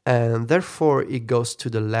 and therefore it goes to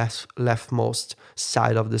the leftmost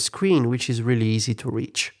side of the screen, which is really easy to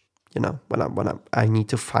reach. You know, when I need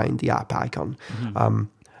to find the app icon.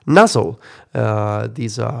 Nuzzle,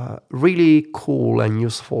 these are really cool and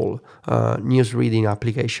useful news reading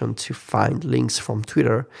application to find links from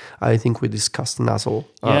Twitter. I think we discussed Nuzzle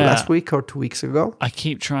last week or 2 weeks ago. I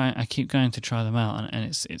keep going to try them out, and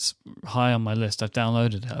it's high on my list. I've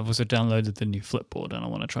downloaded it. I've also downloaded the new Flipboard, and I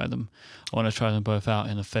want to try them. I want to try them both out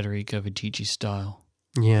in a Federico Vidici style.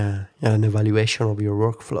 Yeah, an evaluation of your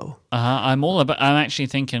workflow. I'm actually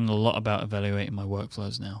thinking a lot about evaluating my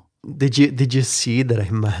workflows now. Did you see that I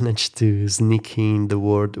managed to sneak in the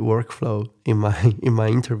word workflow in my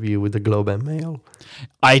interview with the Globe and Mail?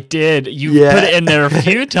 I did. You put it in there a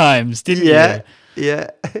few times, didn't you?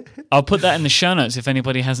 Yeah. I'll put that in the show notes if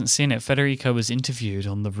anybody hasn't seen it. Federico was interviewed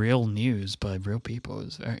on the Real News by real people. It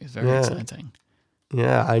was very exciting.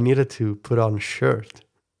 Yeah, I needed to put on a shirt.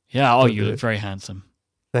 Yeah, you look very handsome.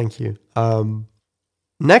 Thank you.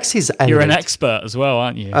 Next is Elevate. You're an expert as well,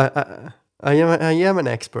 aren't you? I am an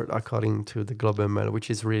expert according to the Globe and Mail, which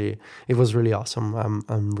is it was really awesome.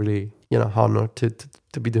 I'm really honored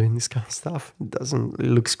to be doing this kind of stuff. It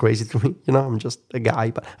looks crazy to me. I'm just a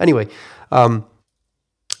guy, but anyway,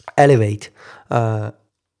 Elevate.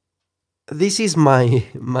 This is my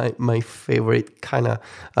favorite kind of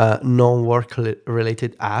non-work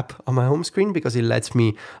related app on my home screen because it lets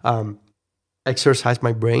me exercise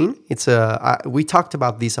my brain. We talked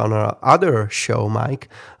about this on our other show, Mike,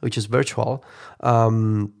 which is virtual.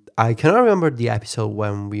 I cannot remember the episode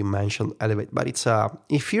when we mentioned Elevate, but it's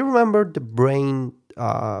if you remember the Brain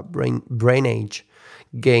Age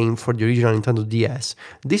game for the original Nintendo DS,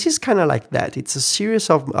 this is kind of like that. It's a series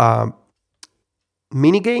of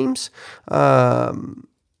mini games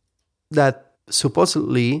that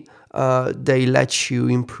supposedly they let you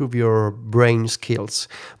improve your brain skills,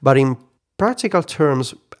 but in practical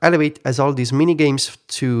terms, Elevate has all these mini games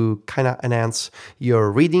to kind of enhance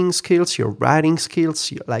your reading skills, your writing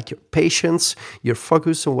skills, like your patience, your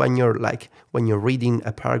focus when you're reading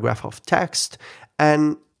a paragraph of text.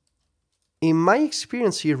 And in my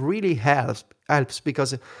experience, it really helps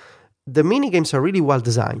because the mini games are really well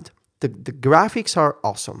designed. The graphics are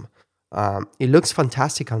awesome. It looks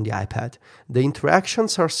fantastic on the iPad. The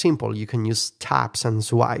interactions are simple. You can use taps and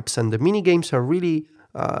swipes, and the mini games are really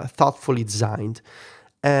thoughtfully designed.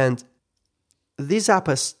 And this app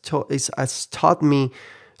has taught me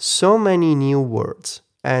so many new words,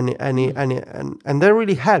 and that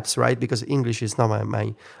really helps, right? Because English is not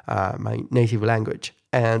my native language,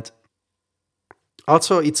 and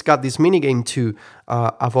also it's got this mini game to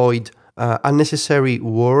avoid unnecessary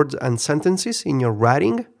words and sentences in your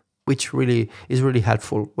writing, which really is really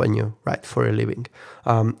helpful when you write for a living.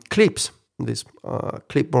 Clips, this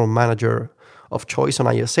clipboard manager of choice on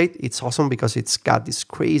iOS 8, it's awesome because it's got this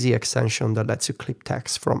crazy extension that lets you clip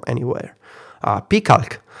text from anywhere.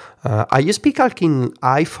 pCalc. I use pCalc in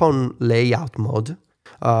iPhone layout mode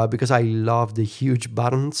because I love the huge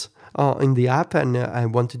buttons in the app, and I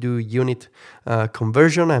want to do unit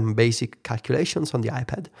conversion and basic calculations on the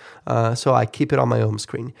iPad. So I keep it on my home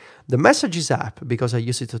screen. The Messages app, because I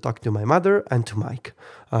use it to talk to my mother and to Mike.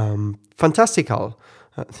 Fantastical.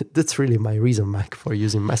 That's really my reason, Mike, for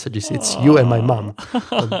using Messages. It's you and my mom.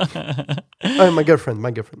 My girlfriend.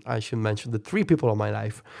 I should mention the 3 people in my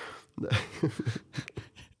life.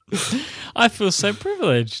 I feel so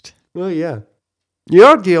privileged. Oh, yeah.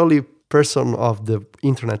 You're the only person of the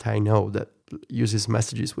internet I know that uses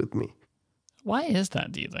Messages with me. Why is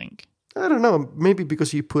that, do you think? I don't know. Maybe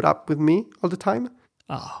because you put up with me all the time.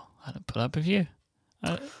 Oh, I don't put up with you.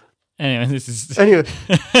 Anyway, this is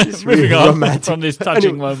it's moving really on romantic. from this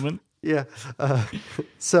touching moment. Yeah.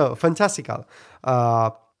 So Fantastical,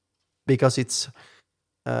 because it's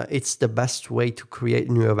the best way to create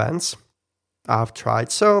new events. I've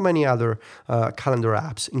tried so many other calendar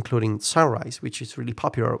apps, including Sunrise, which is really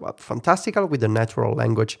popular. But Fantastical with the natural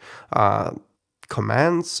language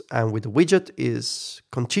commands and with the widget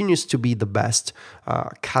continues to be the best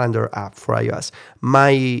calendar app for iOS.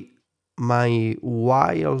 My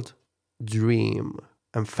wild dream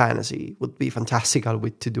and fantasy would be Fantastical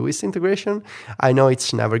with Todoist integration. I know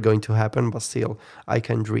it's never going to happen, but still, I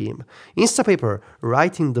can dream. Instapaper,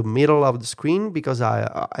 right in the middle of the screen, because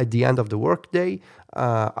at the end of the workday,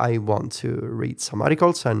 I want to read some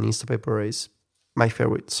articles, and Instapaper is my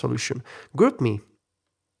favorite solution. GroupMe,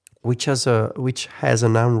 which has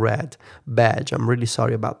an unread badge. I'm really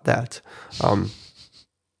sorry about that. I'm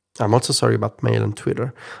also sorry about Mail and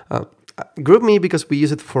Twitter. GroupMe, because we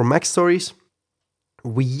use it for Mac stories.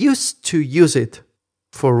 We used to use it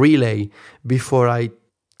for Relay before I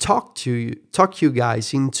talk you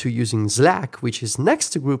guys into using Slack, which is next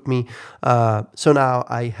to GroupMe. So now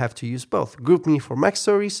I have to use both GroupMe for Mac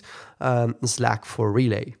stories, Slack for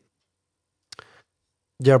Relay.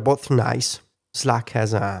 They are both nice. Slack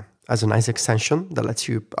has a nice extension that lets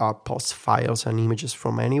you post files and images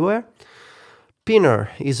from anywhere. Pinner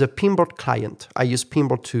is a Pinboard client. I use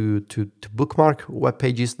Pinboard to bookmark web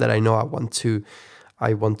pages that I know I want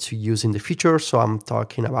to use in the future. So I'm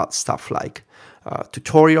talking about stuff like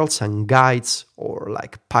tutorials and guides, or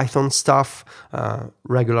like Python stuff,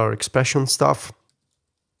 regular expression stuff.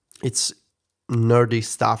 It's nerdy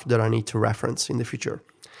stuff that I need to reference in the future.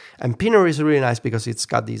 And Pinner is really nice because it's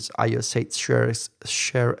got this iOS 8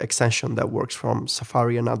 share extension that works from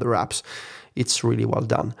Safari and other apps. It's really well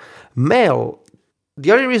done. Mail,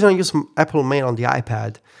 the only reason I use Apple Mail on the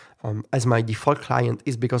iPad as my default client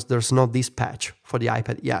is because there's no Dispatch for the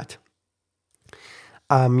iPad yet.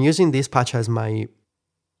 I'm using Dispatch as my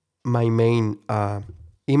main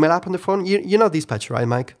email app on the phone. You know Dispatch, right,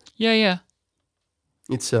 Mike? Yeah.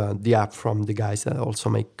 It's the app from the guys that also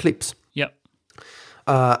make clips. Yep.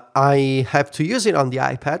 I have to use it on the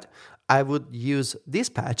iPad. I would use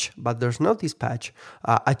Dispatch, but there's no Dispatch.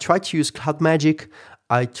 I try to use CloudMagic.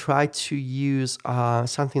 I try to use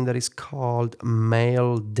something that is called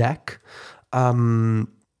Mail Deck.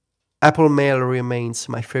 Apple Mail remains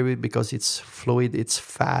my favorite because it's fluid, it's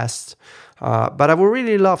fast. But I would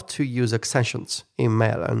really love to use extensions in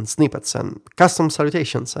Mail and snippets and custom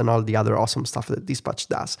salutations and all the other awesome stuff that Dispatch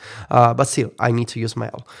does. But still, I need to use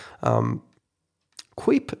Mail.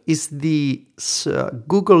 Quip is the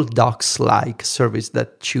Google Docs-like service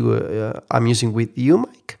that I'm using with you,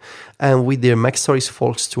 Mike, and with the Mac Stories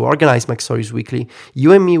folks to organize Mac Stories Weekly.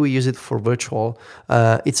 You and me, we use it for virtual.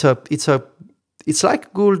 It's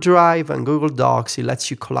like Google Drive and Google Docs. It lets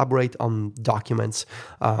you collaborate on documents.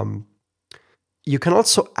 You can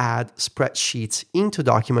also add spreadsheets into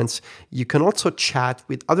documents. You can also chat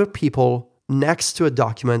with other people next to a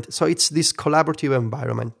document. So it's this collaborative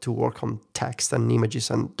environment to work on text and images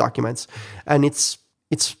and documents. And it's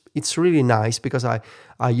really nice because I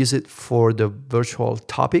use it for the virtual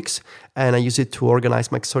topics and I use it to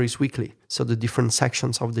organize Mac Stories Weekly. So the different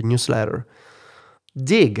sections of the newsletter.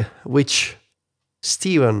 Dig, which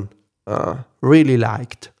Steven really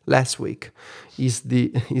liked last week, is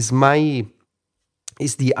the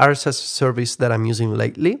RSS service that I'm using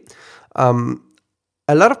lately.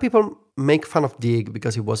 A lot of people make fun of Dig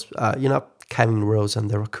because it was, Kevin Rose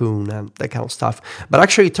and the raccoon and that kind of stuff. But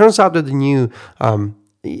actually, it turns out that the new,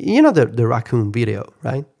 the raccoon video,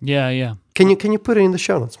 right? Yeah. Can you put it in the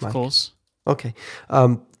show notes, Mike? Of course. Okay.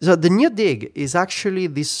 So the new Dig is actually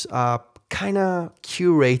this kind of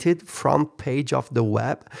curated front page of the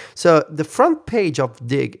web. So the front page of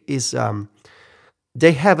Dig is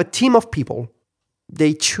they have a team of people.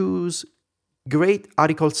 They choose great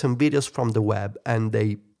articles and videos from the web and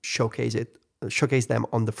they showcase them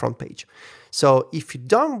on the front page. So if you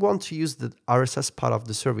don't want to use the RSS part of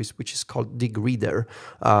the service, which is called Dig Reader,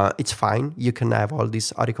 it's fine. You can have all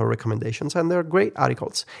these article recommendations and they're great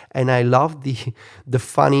articles. And I love the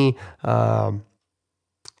funny,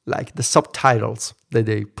 like the subtitles that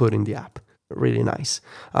they put in the app. Really nice.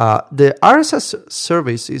 The RSS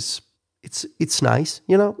service is it's nice,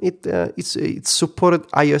 it's supported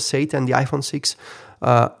iOS 8 and the iPhone 6.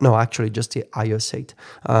 No, actually just the iOS 8.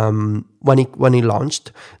 When it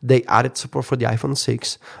launched, they added support for the iPhone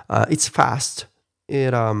 6. It's fast.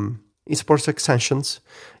 It supports extensions.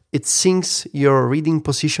 It syncs your reading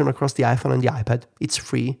position across the iPhone and the iPad. It's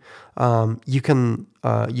free. You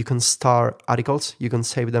can star articles. You can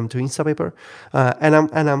save them to Instapaper.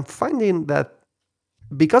 And I'm finding that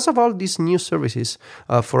because of all these new services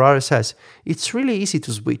for RSS, it's really easy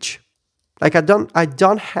to switch. Like I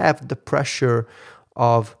don't have the pressure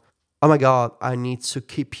of, oh my God, I need to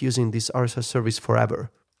keep using this RSS service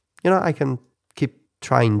forever. I can keep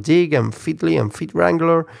trying Dig and Feedly and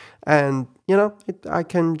FeedWrangler, and I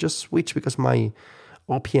can just switch because my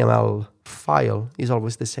OPML file is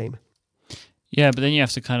always the same. Yeah, but then you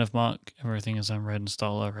have to kind of mark everything as unread and start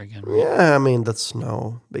all over again. Right? Yeah, I mean, that's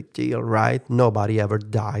no big deal, right? Nobody ever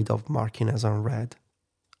died of marking as unread.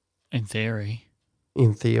 In theory.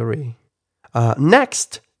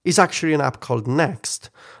 Next is actually an app called Next.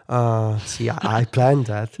 I planned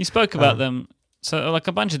that. You spoke about them. So like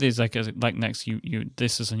a bunch of these, like Next,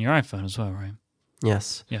 this is on your iPhone as well, right?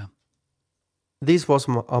 Yes. Yeah. This was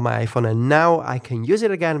on my iPhone, and now I can use it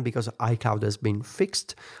again because iCloud has been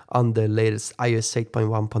fixed on the latest iOS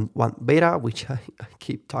 8.1.1 beta, which I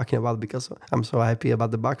keep talking about because I'm so happy about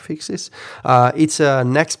the bug fixes. It's a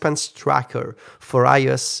Nextpense tracker for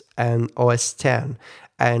iOS and OS X,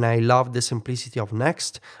 and I love the simplicity of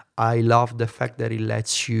Next. I love the fact that it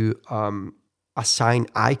lets you assign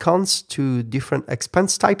icons to different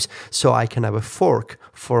expense types, so I can have a fork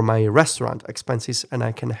for my restaurant expenses and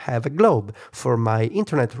I can have a globe for my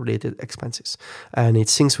internet-related expenses. And it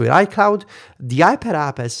syncs with iCloud. The iPad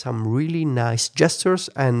app has some really nice gestures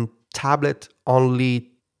and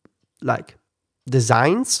tablet-only like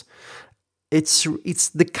designs. It's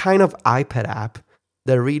the kind of iPad app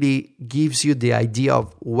that really gives you the idea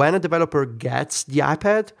of when a developer gets the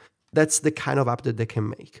iPad, that's the kind of app that they can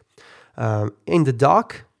make. In the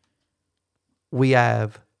dock, we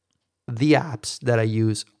have the apps that I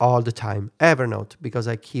use all the time. Evernote, because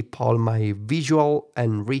I keep all my visual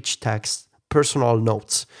and rich text personal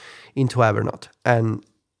notes into Evernote. And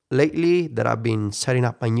lately that I've been setting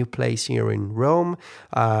up my new place here in Rome,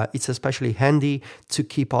 it's especially handy to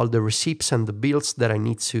keep all the receipts and the bills that I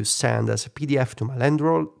need to send as a PDF to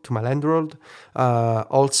my landlord.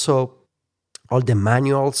 Also, all the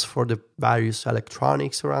manuals for the various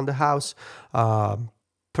electronics around the house,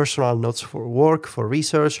 personal notes for work, for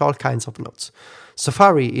research, all kinds of notes.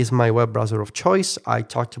 Safari is my web browser of choice. I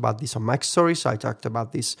talked about this on Mac Stories. I talked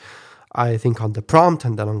about this, I think, on The Prompt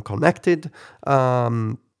and then on Connected.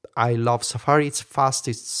 I love Safari. It's fast,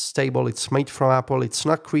 it's stable, it's made from Apple, it's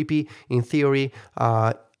not creepy in theory.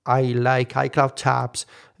 I like iCloud tabs.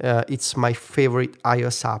 It's my favorite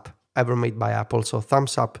iOS app ever made by Apple. So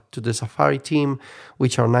thumbs up to the Safari team,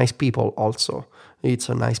 which are nice people also. It's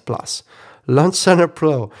a nice plus. Launch Center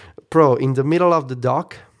Pro in the middle of the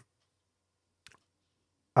dock.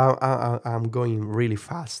 I'm going really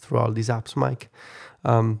fast through all these apps, Mike.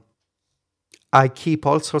 I keep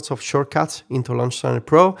all sorts of shortcuts into Launch Center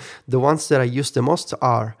Pro. The ones that I use the most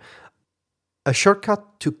are a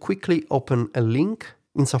shortcut to quickly open a link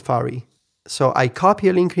in Safari. So I copy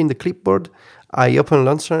a link in the clipboard, I open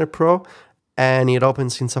Launch Center Pro, and it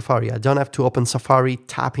opens in Safari. I don't have to open Safari,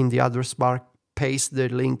 tap in the address bar, paste the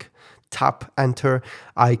link, tap enter.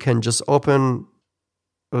 I can just open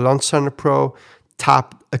Launch Center Pro,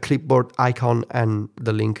 tap a clipboard icon, and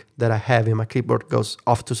the link that I have in my clipboard goes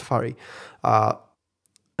off to Safari.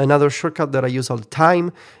 Another shortcut that I use all the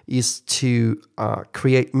time is to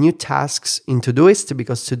create new tasks in Todoist,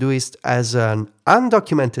 because Todoist has an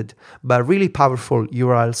undocumented but really powerful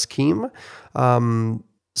URL scheme.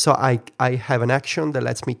 So I have an action that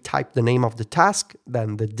lets me type the name of the task,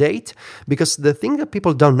 then the date, because the thing that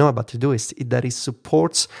people don't know about Todoist is that it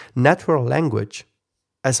supports natural language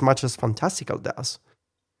as much as Fantastical does.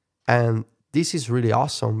 And this is really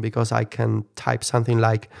awesome because I can type something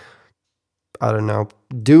like, I don't know,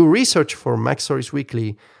 do research for Mac Stories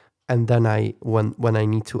Weekly, and then when I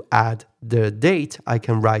need to add the date, I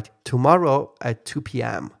can write tomorrow at 2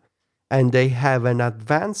 p.m. And they have an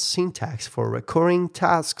advanced syntax for recurring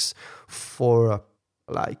tasks, for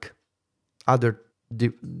like other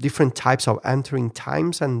different types of entering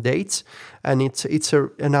times and dates, and it's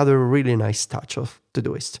another really nice touch of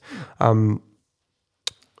Todoist.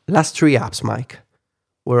 Last three apps, Mike.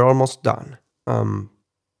 We're almost done.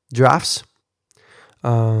 Drafts.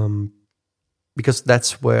 Because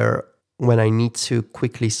that's where, when I need to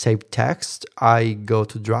quickly save text, I go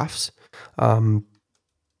to Drafts.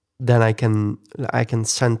 Then I can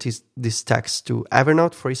send this text to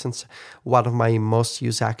Evernote. For instance, one of my most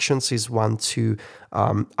used actions is one to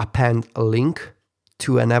append a link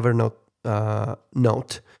to an Evernote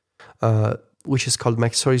note, which is called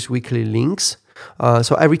Mac Stories Weekly Links.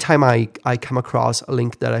 So every time I come across a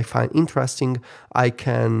link that I find interesting, I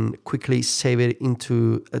can quickly save it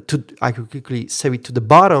to the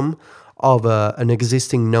bottom of an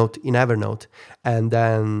existing note in Evernote. And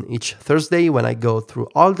then each Thursday, when I go through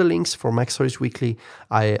all the links for Mac Stories Weekly,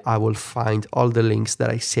 I will find all the links that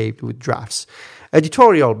I saved with Drafts.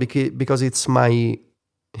 Editorial, because it's my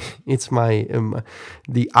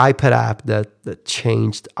the iPad app that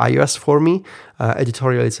changed iOS for me.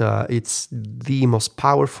 Editorial it's the most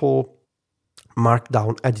powerful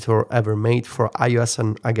Markdown editor ever made for iOS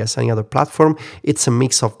and I guess any other platform. It's a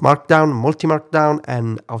mix of Markdown, multi-Markdown,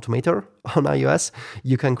 and Automator on iOS.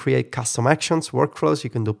 You can create custom actions, workflows. You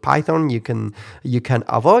can do Python. You can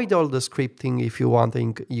avoid all the scripting if you want.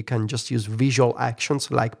 You can just use visual actions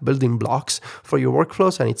like building blocks for your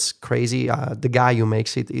workflows, and it's crazy. The guy who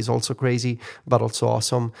makes it is also crazy, but also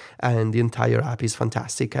awesome. And the entire app is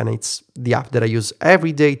fantastic, and it's the app that I use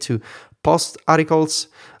every day to post articles,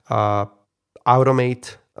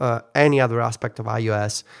 automate any other aspect of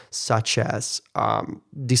iOS, such as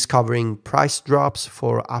discovering price drops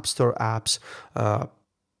for App Store apps,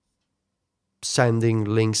 sending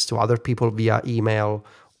links to other people via email,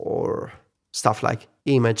 or stuff like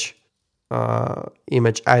image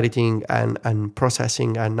editing and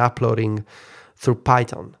processing and uploading through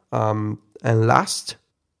Python. And last,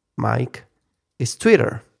 Mike, is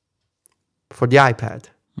Twitter for the iPad,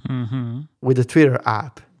 with the Twitter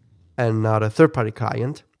app and not a third-party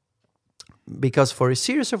client, because for a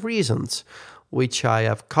series of reasons, which I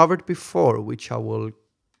have covered before, which I will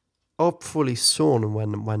hopefully soon,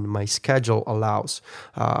 when my schedule allows,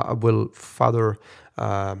 I will further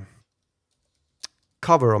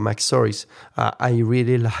cover on Mac Stories. I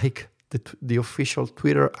really like the official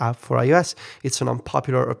Twitter app for iOS. It's an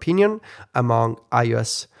unpopular opinion among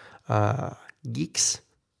iOS geeks.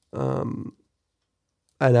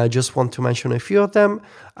 and I just want to mention a few of them.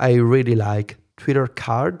 I really like Twitter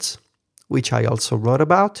cards, which I also wrote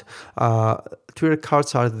about. Twitter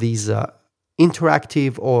cards are these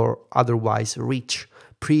interactive or otherwise rich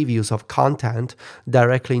previews of content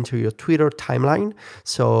directly into your Twitter timeline.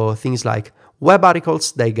 So things like web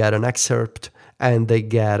articles, they get an excerpt and they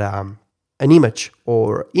get an image,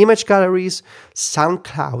 or image galleries,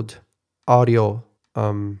 SoundCloud audio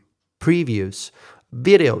previews,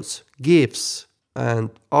 videos, GIFs, and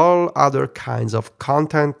all other kinds of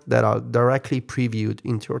content that are directly previewed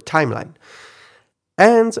into your timeline.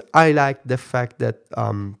 And I like the fact that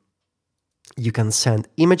you can send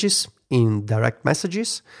images in direct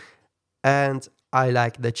messages. And I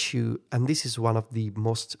like that and this is one of the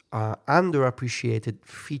most underappreciated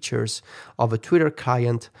features of a Twitter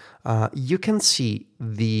client, you can see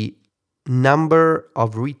the number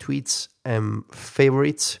of retweets and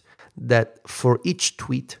favorites that for each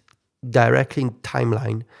tweet directly in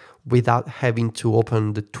timeline without having to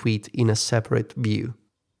open the tweet in a separate view.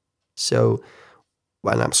 So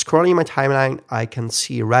when I'm scrolling my timeline, I can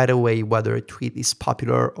see right away whether a tweet is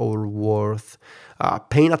popular or worth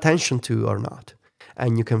paying attention to or not.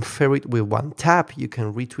 And you can favorite with one tap, you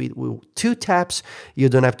can retweet with 2 taps, you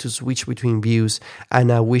don't have to switch between views.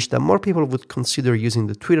 And I wish that more people would consider using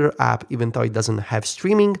the Twitter app, even though it doesn't have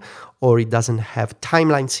streaming or it doesn't have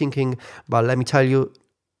timeline syncing. But let me tell you,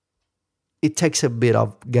 it takes a bit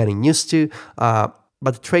of getting used to, but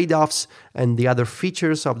the trade-offs and the other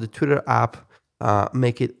features of the Twitter app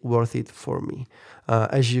make it worth it for me.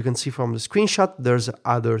 As you can see from the screenshot, there's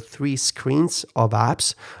other 3 screens of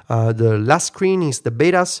apps. The last screen is the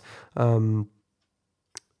betas.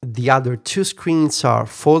 The other 2 screens are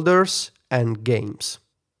folders and games.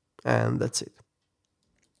 And that's it.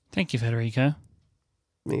 Thank you, Federico.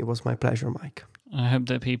 It was my pleasure, Mike. I hope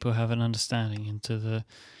that people have an understanding into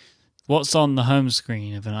what's on the home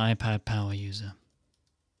screen of an iPad Power user.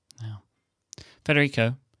 Now,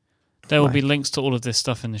 Federico, there will be links to all of this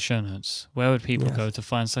stuff in the show notes. Where would people go to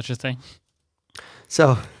find such a thing?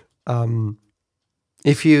 So,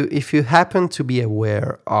 if you happen to be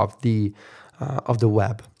aware of the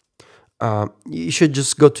web, you should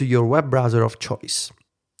just go to your web browser of choice,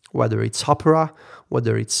 whether it's Opera,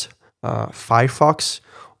 whether it's Firefox,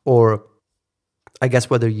 or I guess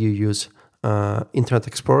whether you use Internet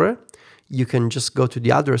Explorer. You can just go to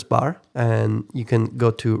the address bar and you can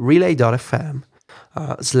go to relay.fm /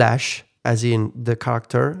 as in the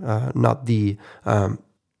character, not the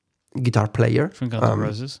guitar player. From Guns N'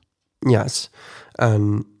 Roses. Yes.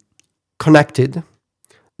 Connected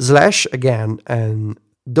 / again and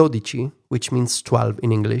 12, which means 12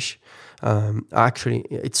 in English. Actually,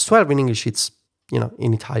 it's 12 in English. It's,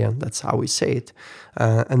 in Italian, that's how we say it.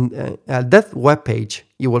 And at that webpage,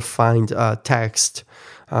 you will find text,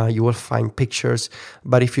 you will find pictures.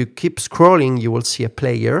 But if you keep scrolling, you will see a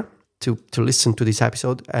player to listen to this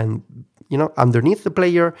episode. And, underneath the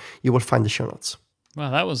player, you will find the show notes. Wow,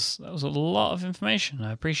 that was a lot of information.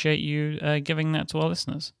 I appreciate you giving that to our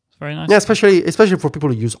listeners. It's very nice. Yeah, especially for people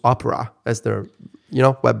who use Opera as their,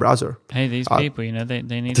 web browser. Hey, these people, they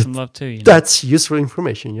need some love too. That's useful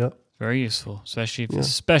information, yeah. Very useful,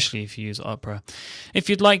 especially if you use Opera. If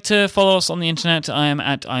you'd like to follow us on the internet, I am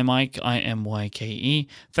at imyke, IMYKE.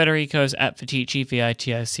 Federico's at Viticci,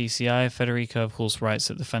 VITICCI. Federico, of course, writes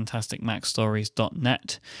at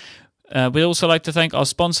thefantasticmacstories.net. We'd also like to thank our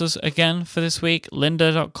sponsors again for this week,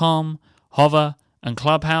 lynda.com, Hover, and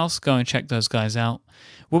Clubhouse. Go and check those guys out.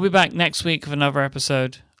 We'll be back next week with another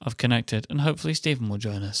episode of Connected, and hopefully Stephen will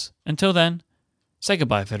join us. Until then, say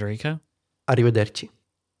goodbye, Federico. Arrivederci.